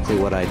exactly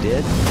what I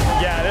did.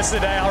 Yeah, this is a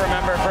day I'll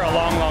remember for a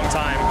long, long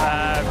time.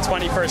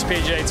 21st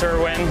PGA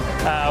Tour win,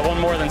 one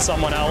more than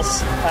someone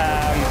else.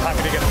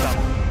 Happy to get it done.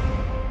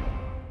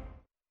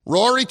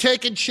 Rory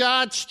taking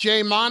shots.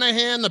 Jay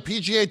Monahan, the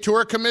PGA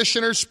Tour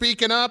commissioner,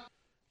 speaking up.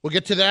 We'll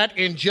get to that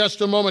in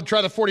just a moment.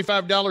 Try the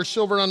 $45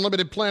 Silver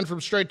Unlimited plan from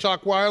Straight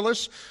Talk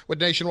Wireless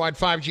with nationwide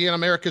 5G and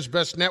America's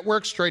best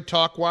network. Straight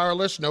Talk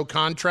Wireless, no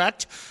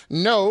contract,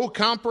 no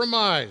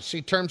compromise.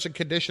 See terms and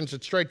conditions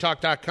at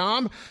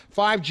straighttalk.com.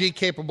 5G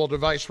capable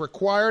device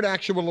required.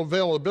 Actual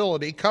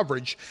availability,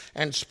 coverage,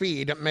 and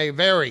speed may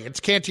vary. It's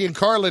Canty and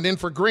Carlin in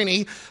for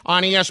Greeny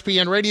on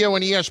ESPN Radio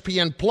and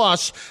ESPN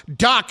Plus.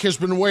 Doc has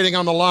been waiting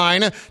on the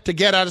line to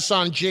get at us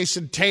on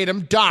Jason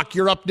Tatum. Doc,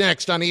 you're up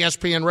next on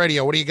ESPN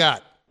Radio. What do you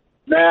got?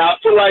 Man, I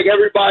feel like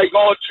everybody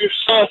going too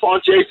soft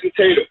on Jason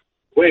Tatum.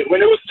 When it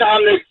was time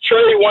to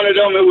trade one of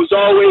them, it was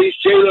always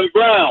Jaylen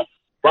Brown.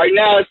 Right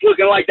now, it's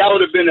looking like that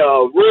would have been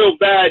a real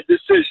bad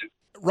decision.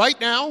 Right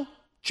now,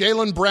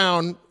 Jaylen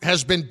Brown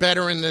has been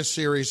better in this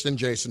series than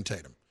Jason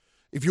Tatum.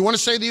 If you want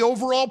to say the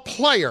overall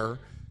player,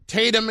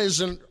 Tatum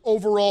is an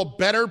overall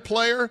better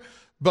player,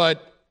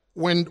 but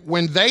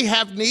when they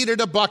have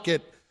needed a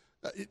bucket,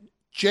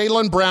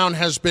 Jaylen Brown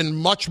has been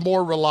much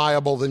more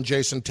reliable than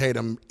Jason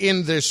Tatum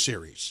in this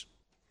series.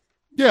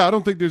 Yeah, I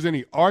don't think there's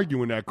any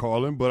arguing that,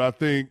 Carlin, but I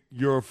think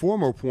your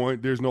former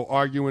point, there's no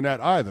arguing that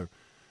either.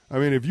 I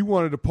mean, if you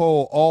wanted to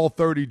poll all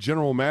 30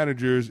 general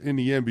managers in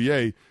the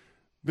NBA,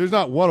 there's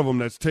not one of them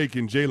that's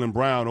taking Jaylen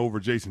Brown over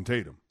Jason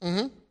Tatum.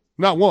 Mm-hmm.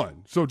 Not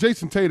one. So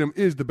Jason Tatum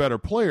is the better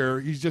player.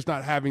 He's just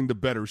not having the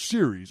better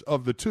series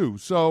of the two.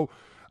 So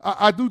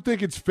I do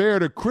think it's fair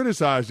to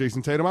criticize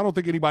Jason Tatum. I don't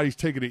think anybody's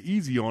taking it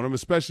easy on him,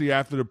 especially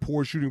after the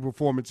poor shooting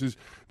performances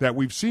that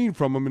we've seen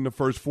from him in the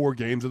first 4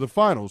 games of the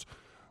finals.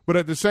 But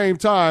at the same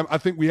time, I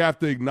think we have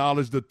to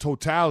acknowledge the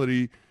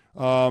totality,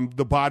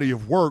 the body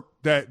of work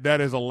that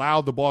has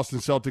allowed the Boston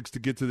Celtics to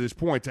get to this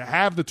point, to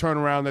have the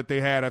turnaround that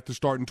they had after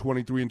starting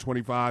 23 and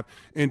 25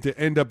 and to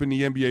end up in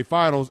the NBA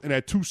Finals and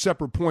at 2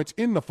 separate points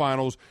in the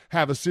finals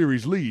have a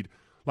series lead.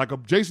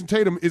 Jason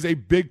Tatum is a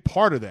big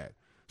part of that.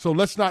 So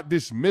let's not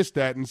dismiss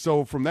that. And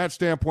so from that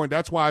standpoint,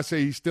 that's why I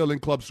say he's still in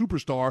club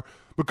superstar,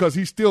 because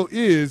he still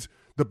is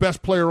the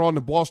best player on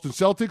the Boston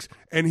Celtics,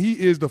 and he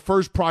is the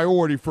first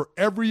priority for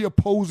every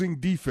opposing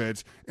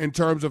defense in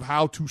terms of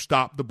how to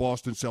stop the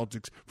Boston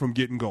Celtics from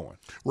getting going.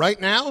 Right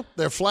now,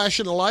 they're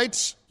flashing the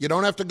lights. You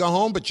don't have to go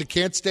home, but you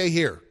can't stay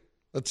here.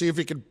 Let's see if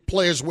he can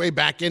play his way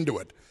back into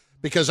it,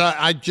 because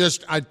I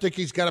think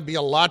he's got to be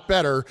a lot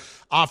better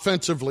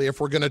offensively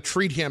if we're going to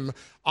treat him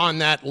on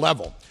that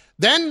level.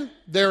 Then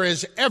there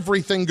is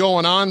everything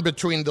going on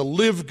between the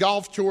LIV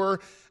Golf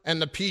Tour and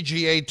the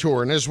PGA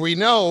Tour. And as we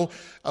know,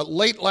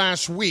 late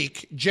last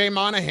week, Jay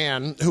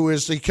Monahan, who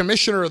is the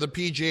commissioner of the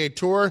PGA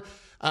Tour,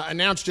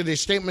 announced in a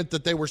statement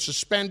that they were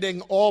suspending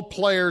all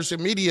players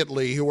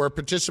immediately who are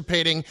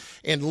participating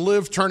in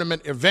LIV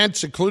tournament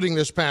events, including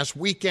this past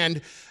weekend,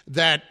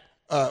 that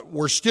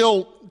were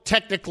still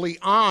technically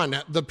on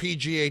the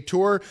PGA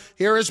Tour.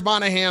 Here is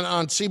Monahan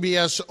on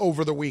CBS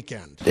over the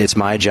weekend. It's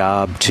my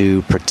job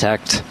to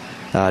protect,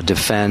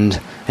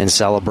 defend, and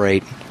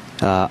celebrate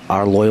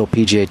our loyal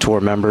PGA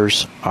Tour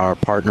members, our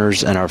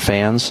partners, and our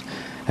fans.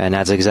 And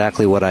that's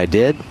exactly what I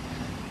did.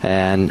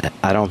 And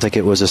I don't think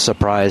it was a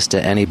surprise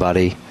to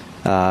anybody,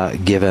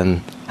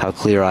 given how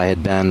clear I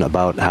had been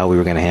about how we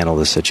were going to handle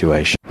this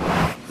situation.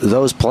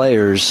 Those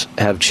players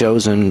have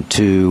chosen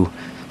to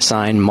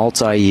sign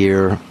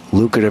multi-year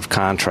lucrative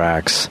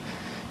contracts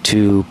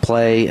to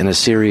play in a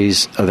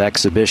series of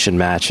exhibition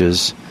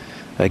matches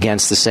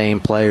against the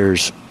same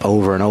players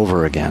over and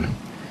over again.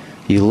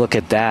 You look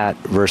at that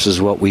versus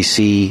what we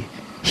see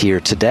here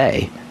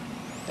today,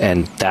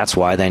 and that's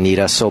why they need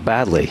us so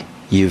badly.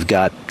 You've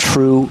got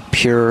true,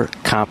 pure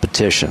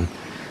competition.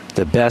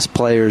 The best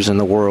players in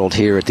the world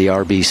here at the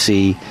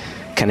RBC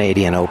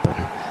Canadian Open,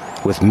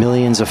 with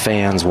millions of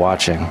fans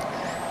watching.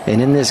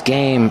 And in this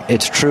game,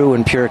 it's true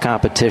and pure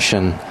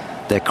competition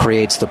that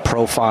creates the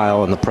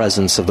profile and the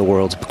presence of the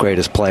world's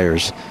greatest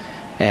players.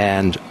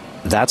 And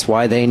that's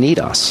why they need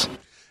us.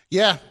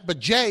 Yeah, but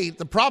Jay,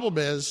 the problem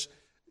is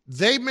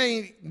they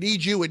may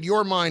need you in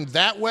your mind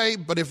that way,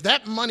 but if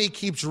that money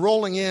keeps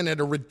rolling in at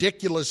a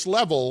ridiculous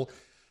level,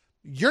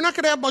 you're not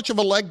going to have much of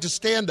a leg to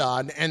stand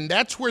on, and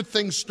that's where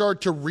things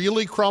start to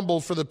really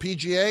crumble for the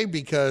PGA,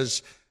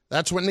 because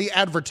that's when the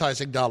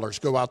advertising dollars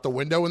go out the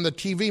window and the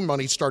TV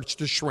money starts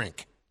to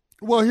shrink.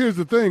 Well, here's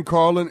the thing,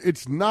 Carlin.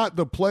 It's not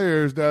the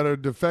players that are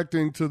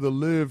defecting to the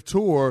LIV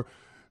Tour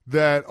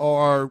that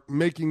are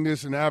making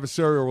this an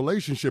adversarial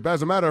relationship.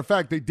 As a matter of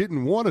fact, they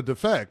didn't want to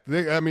defect.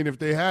 If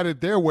they had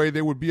it their way,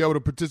 they would be able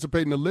to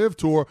participate in the LIV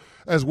Tour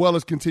as well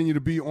as continue to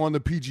be on the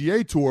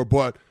PGA Tour.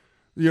 But,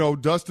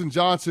 Dustin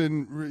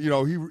Johnson,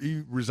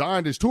 he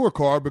resigned his tour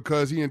card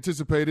because he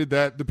anticipated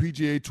that the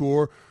PGA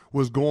Tour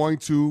was going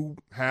to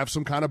have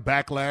some kind of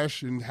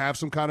backlash and have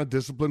some kind of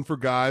discipline for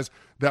guys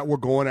that were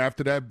going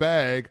after that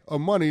bag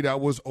of money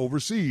that was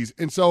overseas.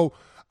 And so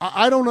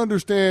I don't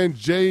understand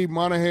Jay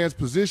Monahan's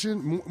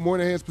position,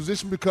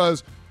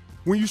 because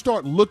when you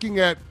start looking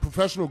at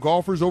professional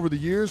golfers over the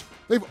years,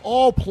 they've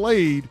all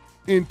played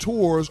in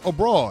tours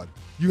abroad.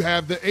 You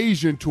have the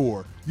Asian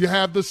Tour. You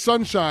have the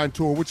Sunshine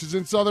Tour, which is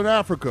in Southern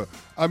Africa.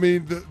 I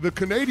mean, the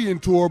Canadian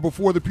Tour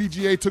before the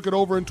PGA took it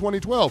over in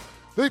 2012.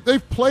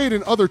 They've played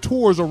in other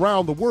tours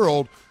around the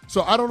world,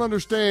 so I don't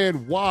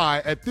understand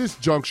why at this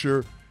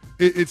juncture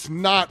it's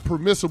not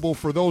permissible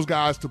for those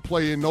guys to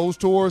play in those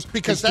tours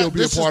because and still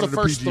be a part of the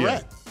first PGA.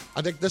 threat.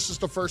 I think this is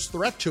the first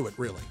threat to it,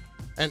 really.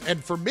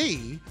 And for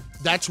me,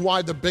 that's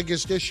why the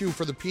biggest issue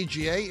for the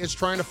PGA is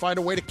trying to find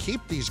a way to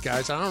keep these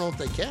guys. I don't know if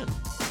they can.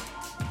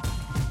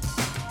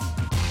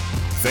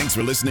 Thanks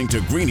for listening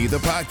to Greeny the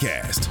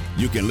podcast.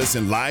 You can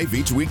listen live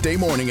each weekday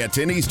morning at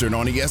 10 Eastern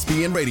on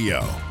ESPN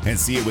Radio and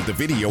see it with the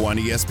video on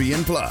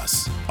ESPN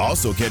Plus.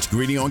 Also catch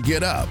Greeny on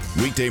Get Up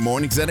weekday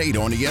mornings at 8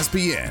 on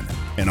ESPN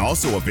and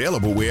also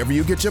available wherever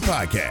you get your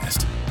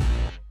podcast.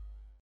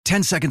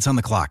 10 seconds on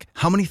the clock.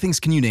 How many things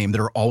can you name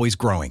that are always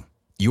growing?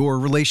 Your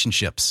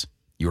relationships,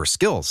 your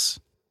skills,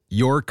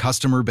 your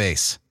customer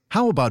base.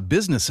 How about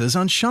businesses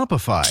on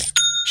Shopify?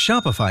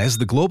 Shopify is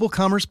the global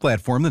commerce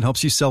platform that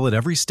helps you sell at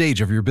every stage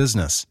of your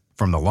business.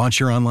 From the launch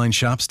your online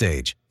shop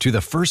stage, to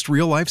the first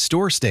real-life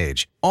store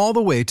stage, all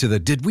the way to the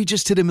did we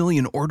just hit a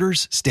million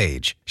orders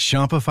stage,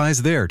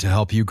 Shopify's there to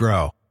help you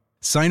grow.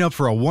 Sign up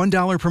for a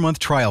 $1 per month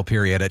trial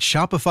period at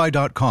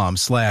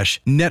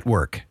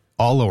shopify.com/network,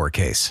 all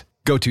lowercase.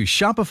 Go to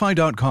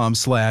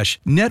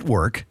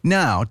shopify.com/network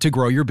now to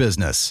grow your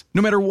business,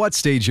 no matter what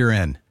stage you're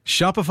in.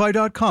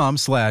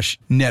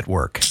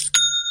 Shopify.com/network.